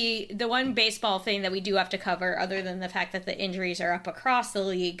one baseball thing that we do have to cover, other than the fact that the injuries are up across the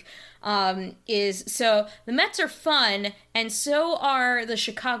league, is so the Mets are fun, and so are the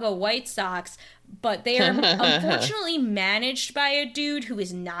Chicago White Sox, but they are unfortunately managed by a dude who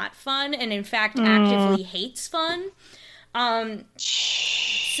is not fun, and in fact actively hates fun.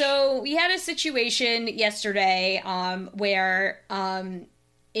 So we had a situation yesterday where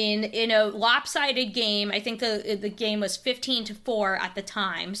in a lopsided game, I think the game was 15-4 at the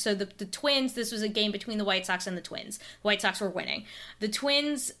time. So the Twins, this was a game between the White Sox and the Twins. The White Sox were winning. The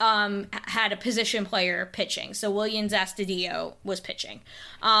Twins had a position player pitching. So Willians Astudillo was pitching.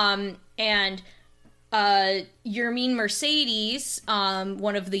 And Yermin Mercedes,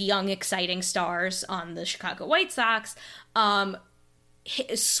 one of the young, exciting stars on the Chicago White Sox, swung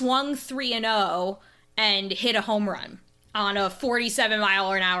 3-0 and hit a home run on a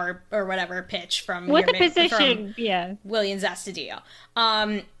 47-mile-an-hour or whatever pitch from with the position, Willians Astudillo.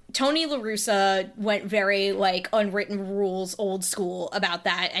 Tony La Russa went very unwritten rules, old school about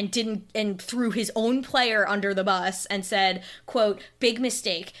that, and threw his own player under the bus and said, quote, "Big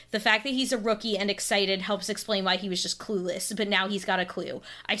mistake. The fact that he's a rookie and excited helps explain why he was just clueless, but now he's got a clue.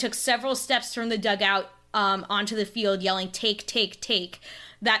 I took several steps from the dugout onto the field yelling, 'Take, take, take.'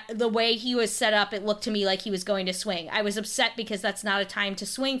 That the way he was set up, it looked to me like he was going to swing. I was upset because that's not a time to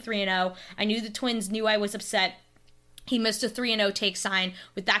swing 3-0. I knew the Twins knew I was upset. He missed a 3-0 take sign.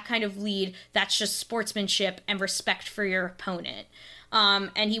 With that kind of lead, that's just sportsmanship and respect for your opponent."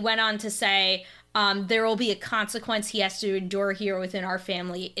 And he went on to say, there will be a consequence he has to endure here within our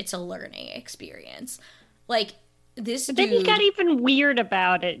family. It's a learning experience. This dude... Then he got even weird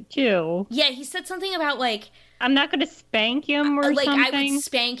about it, too. Yeah, he said something about, I'm not going to spank him or something. I would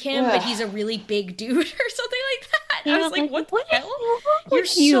spank him, but he's a really big dude or something like that. Yeah, I was like, what the hell? You're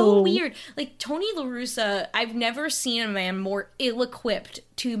so weird. Tony La Russa, I've never seen a man more ill-equipped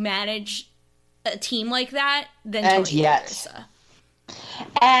to manage a team like that than Tony La Russa.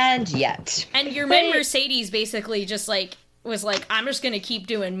 And yet. And Yermin Mercedes basically just, was like, I'm just going to keep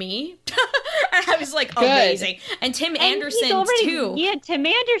doing me. And I was like, amazing. And Tim Anderson, too. Yeah, Tim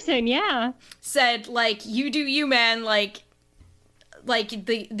Anderson, yeah. Said, you do you, man.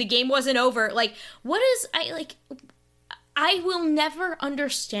 The game wasn't over. What is, I will never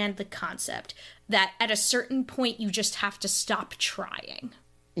understand the concept that at a certain point you just have to stop trying.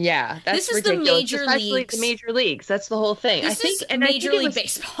 Yeah, that's ridiculous. This is the major Especially leagues. The major leagues. That's the whole thing. This is Major League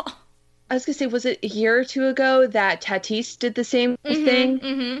Baseball. I was going to say, was it a year or two ago that Tatis did the same thing?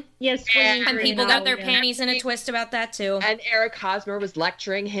 Mm-hmm. Yes. And people got their panties in a twist about that, too. And Eric Hosmer was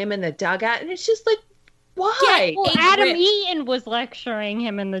lecturing him in the dugout, and it's just why? Yeah, well, Adam Eaton was lecturing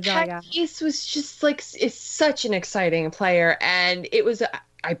him in the dugout. Tatis was just, is such an exciting player, and it was,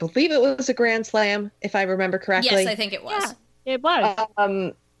 I believe it was a grand slam, if I remember correctly. Yes, I think it was. Yeah, it was.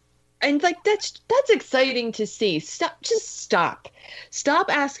 And, that's exciting to see. Stop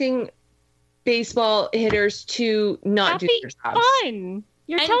asking baseball hitters to not do their jobs. Fun.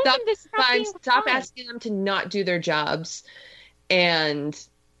 You're telling them this is fun. Stop asking them to not do their jobs. And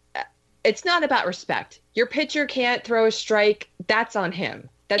it's not about respect. Your pitcher can't throw a strike. That's on him.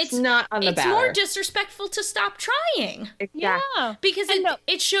 That's not on the batter. It's more disrespectful to stop trying. Exactly. Yeah. Because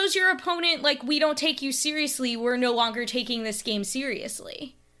it shows your opponent, we don't take you seriously. We're no longer taking this game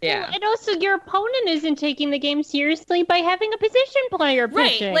seriously. Yeah. Well, and also your opponent isn't taking the game seriously by having a position player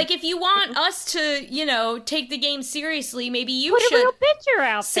pitching. Right. If you want us to, take the game seriously, maybe you put should a real pitcher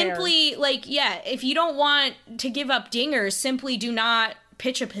out simply, there. if you don't want to give up dingers, simply do not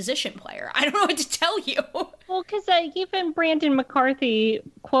pitch a position player. I don't know what to tell you. Well, because even Brandon McCarthy,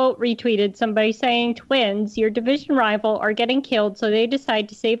 quote, retweeted somebody saying, Twins, your division rival, are getting killed, so they decide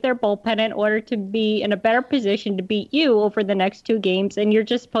to save their bullpen in order to be in a better position to beat you over the next 2 games, and you're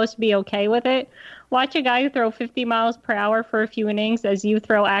just supposed to be okay with it. Watch a guy throw 50 miles per hour for a few innings as you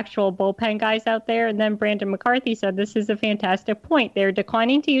throw actual bullpen guys out there. And then Brandon McCarthy said, this is a fantastic point. They're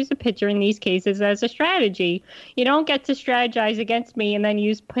declining to use a pitcher in these cases as a strategy. You don't get to strategize against me and then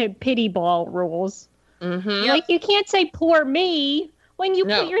use pity ball rules. Mm-hmm. You can't say poor me when you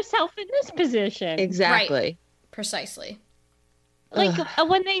put yourself in this position. Exactly. Right. Precisely. When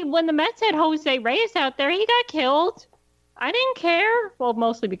the Mets had Jose Reyes out there, he got killed. I didn't care. Well,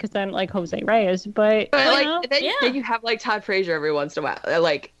 mostly because I didn't like Jose Reyes, but then you have Todd Frazier every once in a while,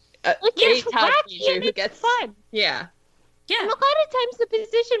 Todd Frazier who gets fun. Yeah. Yeah. And a lot of times the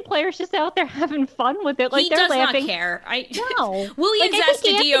position player's just out there having fun with it. Like, they're laughing. He does not care. No. Williams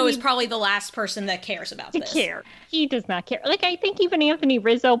Astudillo is probably the last person that cares about this. He does not care. Like, I think even Anthony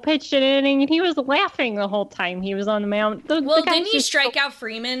Rizzo pitched an inning, and he was laughing the whole time he was on the mound. Didn't he strike out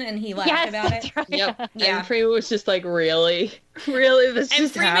Freeman, and he laughed about it? Right. Yep. Yeah. And Freeman was just like, really? Really? This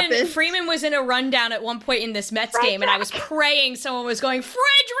just happened? Freeman was in a rundown at one point in this Mets game, and I was praying someone was going,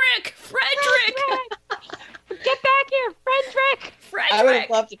 Frederick! Get back here, Frederick! I would have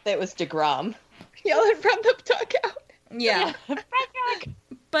loved if it was DeGrom yelling from the dugout. Yeah. Frederick!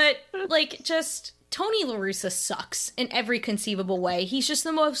 But, like, just, Tony La Russa sucks in every conceivable way. He's just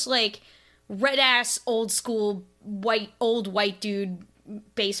the most, like, red-ass, old-school, old white dude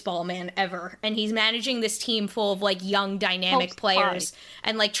baseball man ever. And he's managing this team full of, like, young, dynamic players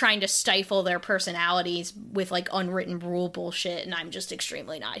and, like, trying to stifle their personalities with, like, unwritten rule bullshit, and I'm just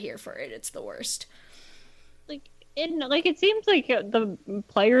extremely not here for it. It's the worst. It seems like the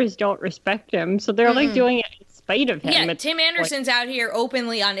players don't respect him, so they're like doing it in spite of him. Yeah, Tim Anderson's out here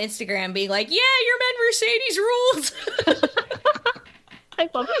openly on Instagram being like, "Yeah, your men Mercedes rules." I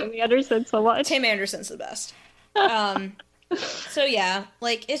love Tim Anderson so much. Tim Anderson's the best. So yeah,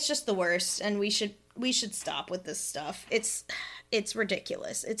 like, it's just the worst, and we should stop with this stuff. It's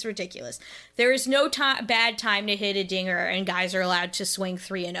ridiculous. It's ridiculous. There is no bad time to hit a dinger, and guys are allowed to swing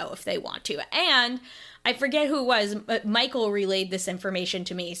 3-0 if they want to. And I forget who it was. Michael relayed this information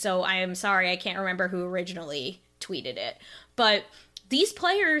to me, so I am sorry I can't remember who originally tweeted it. But these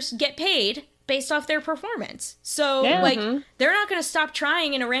players get paid based off their performance. So, they're not going to stop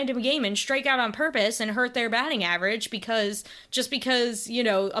trying in a random game and strike out on purpose and hurt their batting average because, you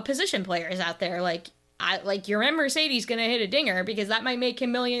know, a position player is out there. Like your man Mercedes going to hit a dinger because that might make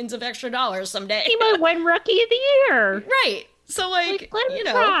him millions of extra dollars someday. He might win Rookie of the Year. Right. So, let him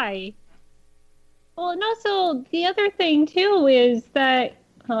try. Well, and also, the other thing, too, is that...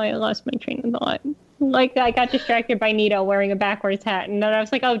 Oh, I lost my train of thought. Like, I got distracted by Nito wearing a backwards hat, and then I was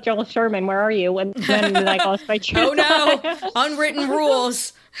like, oh, Joel Sherman, where are you? And then I lost my train of thought. Oh, no! Unwritten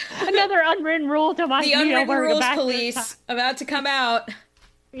rules. Another unwritten rule to my The unwritten rules police about to come out.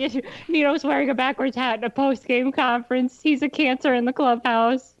 Nito's wearing a backwards hat in a post-game conference. He's a cancer in the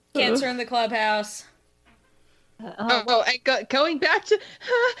clubhouse. Cancer in the clubhouse. Going back to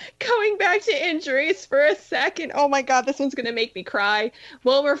injuries for a second. Oh my God, this one's gonna make me cry.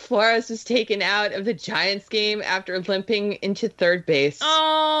 Wilmer Flores was taken out of the Giants game after limping into third base.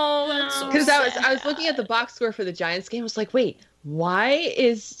 Oh, that's so because I was looking at the box score for the Giants game. I was like, wait, why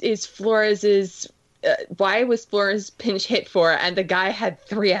was Flores pinch hit for? And the guy had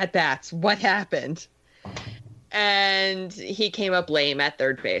 3 at bats. What happened? And he came up lame at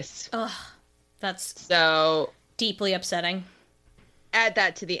third base. Ugh, that's so. Deeply upsetting. Add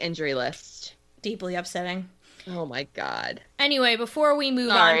that to the injury list. Deeply upsetting. Oh my God. Anyway, before we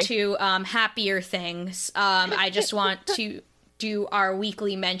move on to happier things, I just want to do our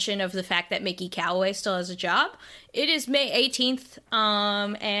weekly mention of the fact that Mickey Callaway still has a job. It is May 18th,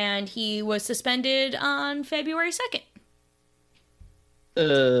 and he was suspended on February 2nd.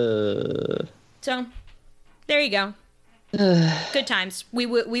 So, there you go. Good times. We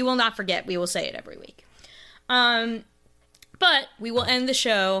will not forget. We will say it every week. But we will end the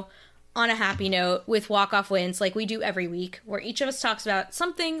show on a happy note with walk-off wins like we do every week, where each of us talks about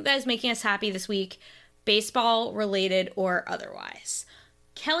something that is making us happy this week, baseball related or otherwise.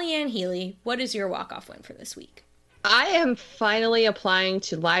 Kellyanne Healy, what is your walk-off win for this week? I am finally applying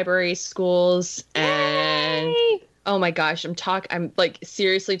to library schools, and Yay! Oh my gosh, I'm like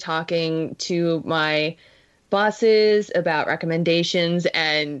seriously talking to my bosses about recommendations,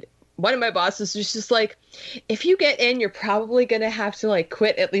 and one of my bosses was just like, if you get in, you're probably going to have to like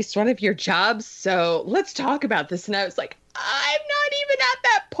quit at least one of your jobs. So let's talk about this. And I was like, I'm not even at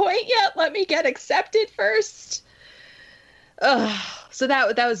that point yet. Let me get accepted first. So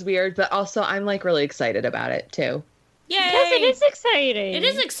that was weird. But also I'm like really excited about it too. Yay! Yes, it is exciting. It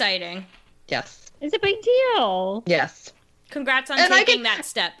is exciting. Yes. It's a big deal. Yes. Congrats on taking that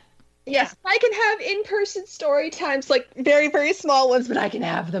step. Yes, I can have in-person story times, like very, very small ones, but I can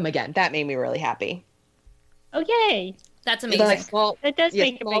have them again. That made me really happy. Oh, yay. That's amazing. That does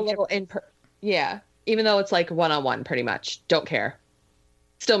make a big difference. Yeah, even though it's like one-on-one pretty much. Don't care.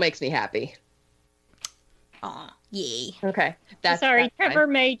 Still makes me happy. Aw, yay. Okay. Sorry, Trevor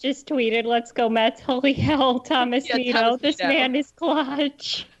May just tweeted, let's go Mets. Holy hell, Thomas Nito. This man is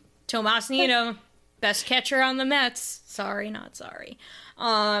clutch. Tomas Nito, best catcher on the Mets. Sorry, not sorry.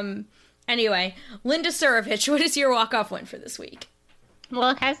 Anyway, Linda Surovich, what is your walk-off win for this week? Well,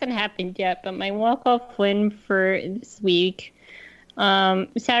 it hasn't happened yet, but my walk-off win for this week,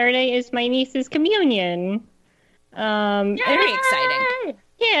 Saturday is my niece's communion. Very exciting.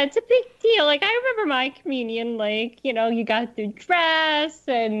 Yeah, it's a big deal. Like, I remember my communion, like, you got the dress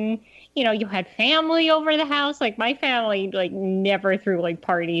and, you had family over the house. Like, my family, like, never threw, like,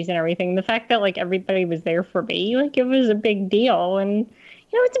 parties and everything. The fact that, like, everybody was there for me, like, it was a big deal. And,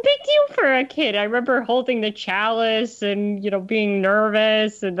 it's a big deal for a kid. I remember holding the chalice and, being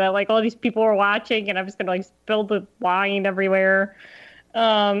nervous and that, like, all these people were watching and I was going to, like, spill the wine everywhere.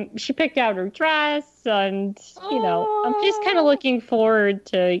 She picked out her dress and, I'm just kind of looking forward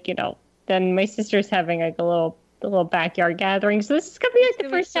to, then my sister's having like a little backyard gathering. So this is going to be like the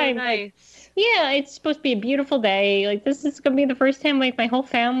first time. Nice. Like, yeah, it's supposed to be a beautiful day. Like, this is going to be the first time, like, my whole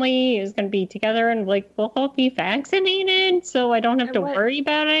family is going to be together and, like, we'll all be vaccinated. So I don't have to worry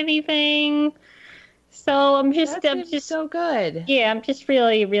about anything. So I'm just so good. Yeah, I'm just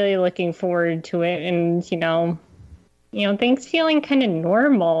really, really looking forward to it. And, things feeling kind of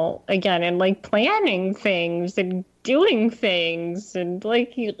normal again and like planning things and doing things. And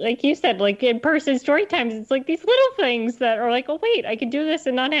like you said, like in person story times, it's like these little things that are like, oh, wait, I can do this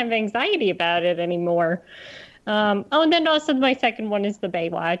and not have anxiety about it anymore. And then also my second one is the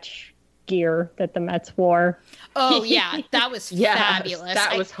Baywatch gear that the Mets wore. Oh, yeah, that was fabulous.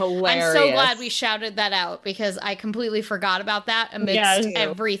 That was hilarious. I'm so glad we shouted that out because I completely forgot about that amidst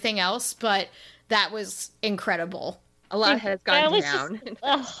everything else, but that was incredible. A lot has gone down.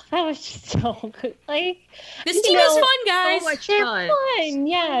 That was just so good. Like, this team is fun, guys. So much fun.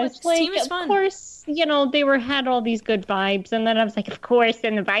 Yes. This team is fun. Of course, they had all these good vibes, and then I was like, of course,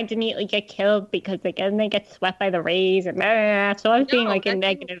 then the vibes immediately get killed because again they get swept by the Rays and so I was being like a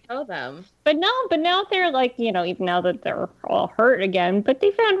negative. Tell them. But now they're like, even now that they're all hurt again, but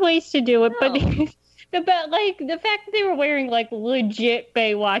they found ways to do it. But the fact that they were wearing like legit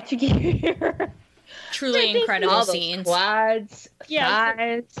Baywatch gear. Truly incredible scenes. Quads,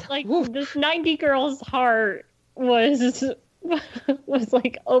 sides. Like this 90 girl's heart was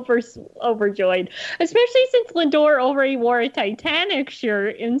like overjoyed, especially since Lindor already wore a Titanic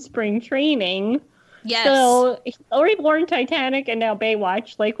shirt in spring training. Yes. So already worn Titanic and now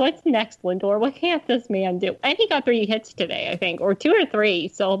Baywatch. Like, what's next, Lindor? What can't this man do? And he got 3 hits today, I think, or 2 or 3.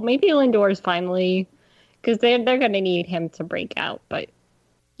 So maybe Lindor's finally, because they're going to need him to break out, but.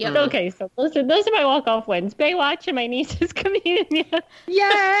 Yep. Okay, so those are my walk-off wins. Baywatch and my niece's communion.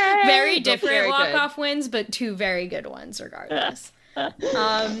 Yay! Very different walk-off wins, but 2 very good ones regardless.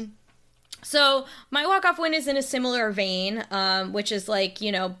 So my walk-off win is in a similar vein, which is like,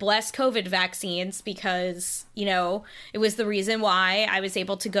 bless COVID vaccines because, it was the reason why I was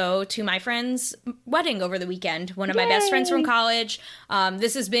able to go to my friend's wedding over the weekend. One of my best friends from college.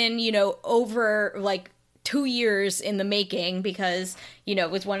 This has been, over like 2 years in the making because, it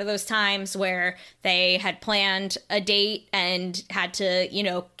was one of those times where they had planned a date and had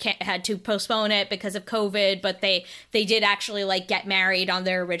to postpone it because of COVID, but they did actually like get married on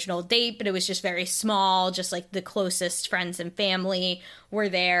their original date, but it was just very small, just like the closest friends and family were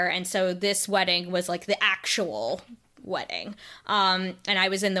there. And so this wedding was like the actual wedding. And I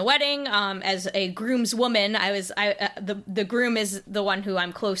was in the wedding as a groomswoman. The groom is the one who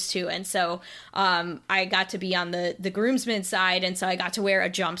I'm close to, and so I got to be on the groomsmen side, and so I got to wear a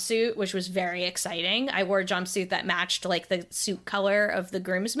jumpsuit, which was very exciting. I wore a jumpsuit that matched like the suit color of the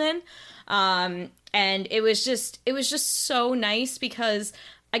groomsmen, and it was just so nice because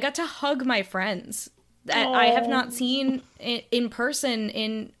I got to hug my friends that I have not seen in person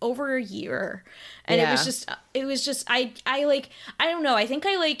in over a year. And it was just, I don't know. I think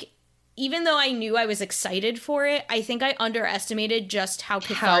even though I knew I was excited for it, I think I underestimated just how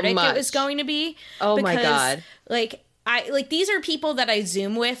cathartic it was going to be. Oh my God. These are people that I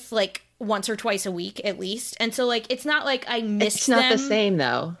Zoom with like once or twice a week at least. And so like, it's not like I missed them. It's not the same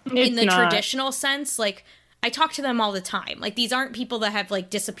though. In the traditional sense, like, I talk to them all the time. Like, these aren't people that have, like,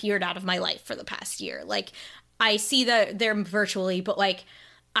 disappeared out of my life for the past year. Like, I see them virtually, but, like,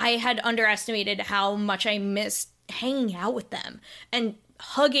 I had underestimated how much I missed hanging out with them and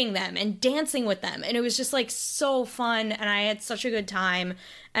hugging them and dancing with them. And it was just, like, so fun, and I had such a good time,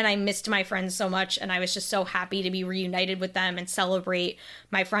 and I missed my friends so much, and I was just so happy to be reunited with them and celebrate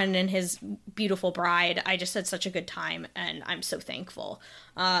my friend and his beautiful bride. I just had such a good time, and I'm so thankful.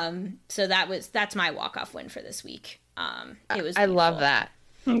 So that's my walk-off win for this week. It was beautiful. I love that.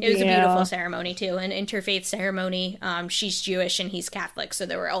 It was a beautiful ceremony too, an interfaith ceremony. She's Jewish and he's Catholic, so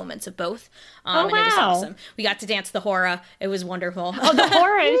there were elements of both. And it was awesome. We got to dance the hora. It was wonderful. Oh, the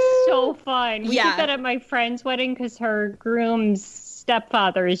hora is so fun. We did that at my friend's wedding because her groom's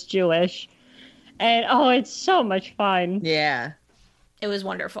stepfather is Jewish, and it's so much fun. Yeah, it was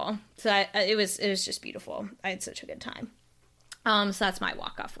wonderful. So it was just beautiful. I had such a good time. So that's my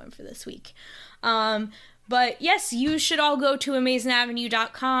walk-off win for this week. But yes, you should all go to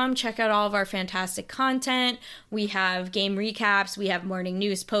AmazingAvenue.com, check out all of our fantastic content. We have game recaps, we have morning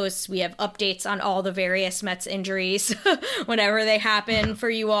news posts, we have updates on all the various Mets injuries whenever they happen for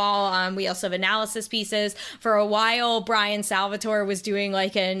you all. We also have analysis pieces. For a while, Brian Salvatore was doing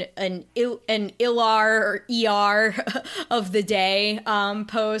like an ILR or ER of the day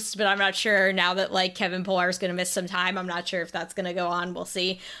post, but I'm not sure now that like Kevin Pillar is going to miss some time. I'm not sure if that's going to go on. We'll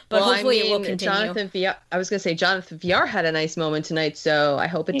see. But hopefully it will continue. I was going to say Jonathan Villar had a nice moment tonight, so I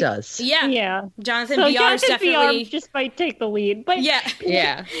hope it does. Yeah. Jonathan Villar definitely just might take the lead, but yeah.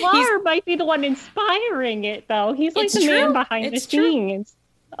 Villar might be the one inspiring it, though. He's like the man behind the scenes.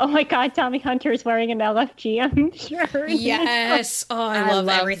 Oh my God, Tommy Hunter is wearing an LFG, I'm sure. Yes. Oh, I love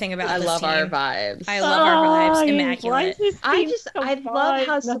everything about this team. Our vibes. I love our vibes. Immaculate. I love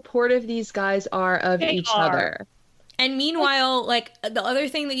how supportive these guys are of each other. And meanwhile, like, the other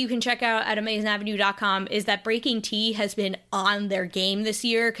thing that you can check out at AmazingAvenue.com is that Breaking T has been on their game this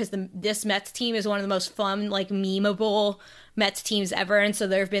year, because this Mets team is one of the most fun, like, memeable Mets teams ever. And so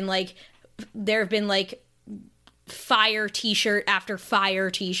there have been fire t-shirt after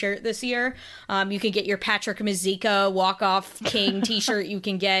fire t-shirt this year. You can get your Patrick Mazeika walk-off king t-shirt. You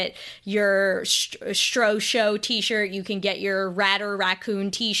can get your Stro Show t-shirt. You can get your Ratter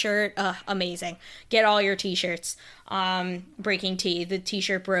Raccoon t-shirt. Amazing. Get all your t-shirts. Breaking T, the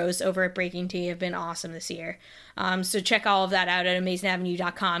t-shirt bros over at Breaking T have been awesome this year. So check all of that out at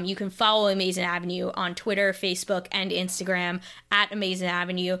AmazingAvenue.com. You can follow Amazing Avenue on Twitter, Facebook, and Instagram at Amazing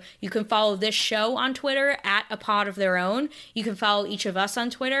Avenue. You can follow this show on Twitter at A Pod of Their Own. You can follow each of us on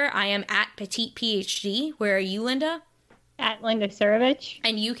Twitter. I am at Petite PhD. Where are you, Linda? At Linda Surovich.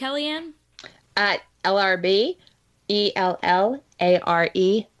 And you, Kellyanne? At LRB, ELLAREBEE.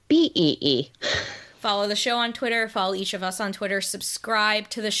 Follow the show on Twitter. Follow each of us on Twitter. Subscribe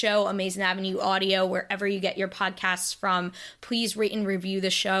to the show, Amazing Avenue Audio, wherever you get your podcasts from. Please rate and review the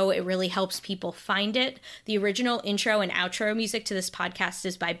show. It really helps people find it. The original intro and outro music to this podcast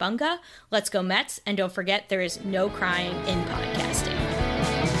is by Bunga. Let's go Mets. And don't forget, there is no crying in podcasting.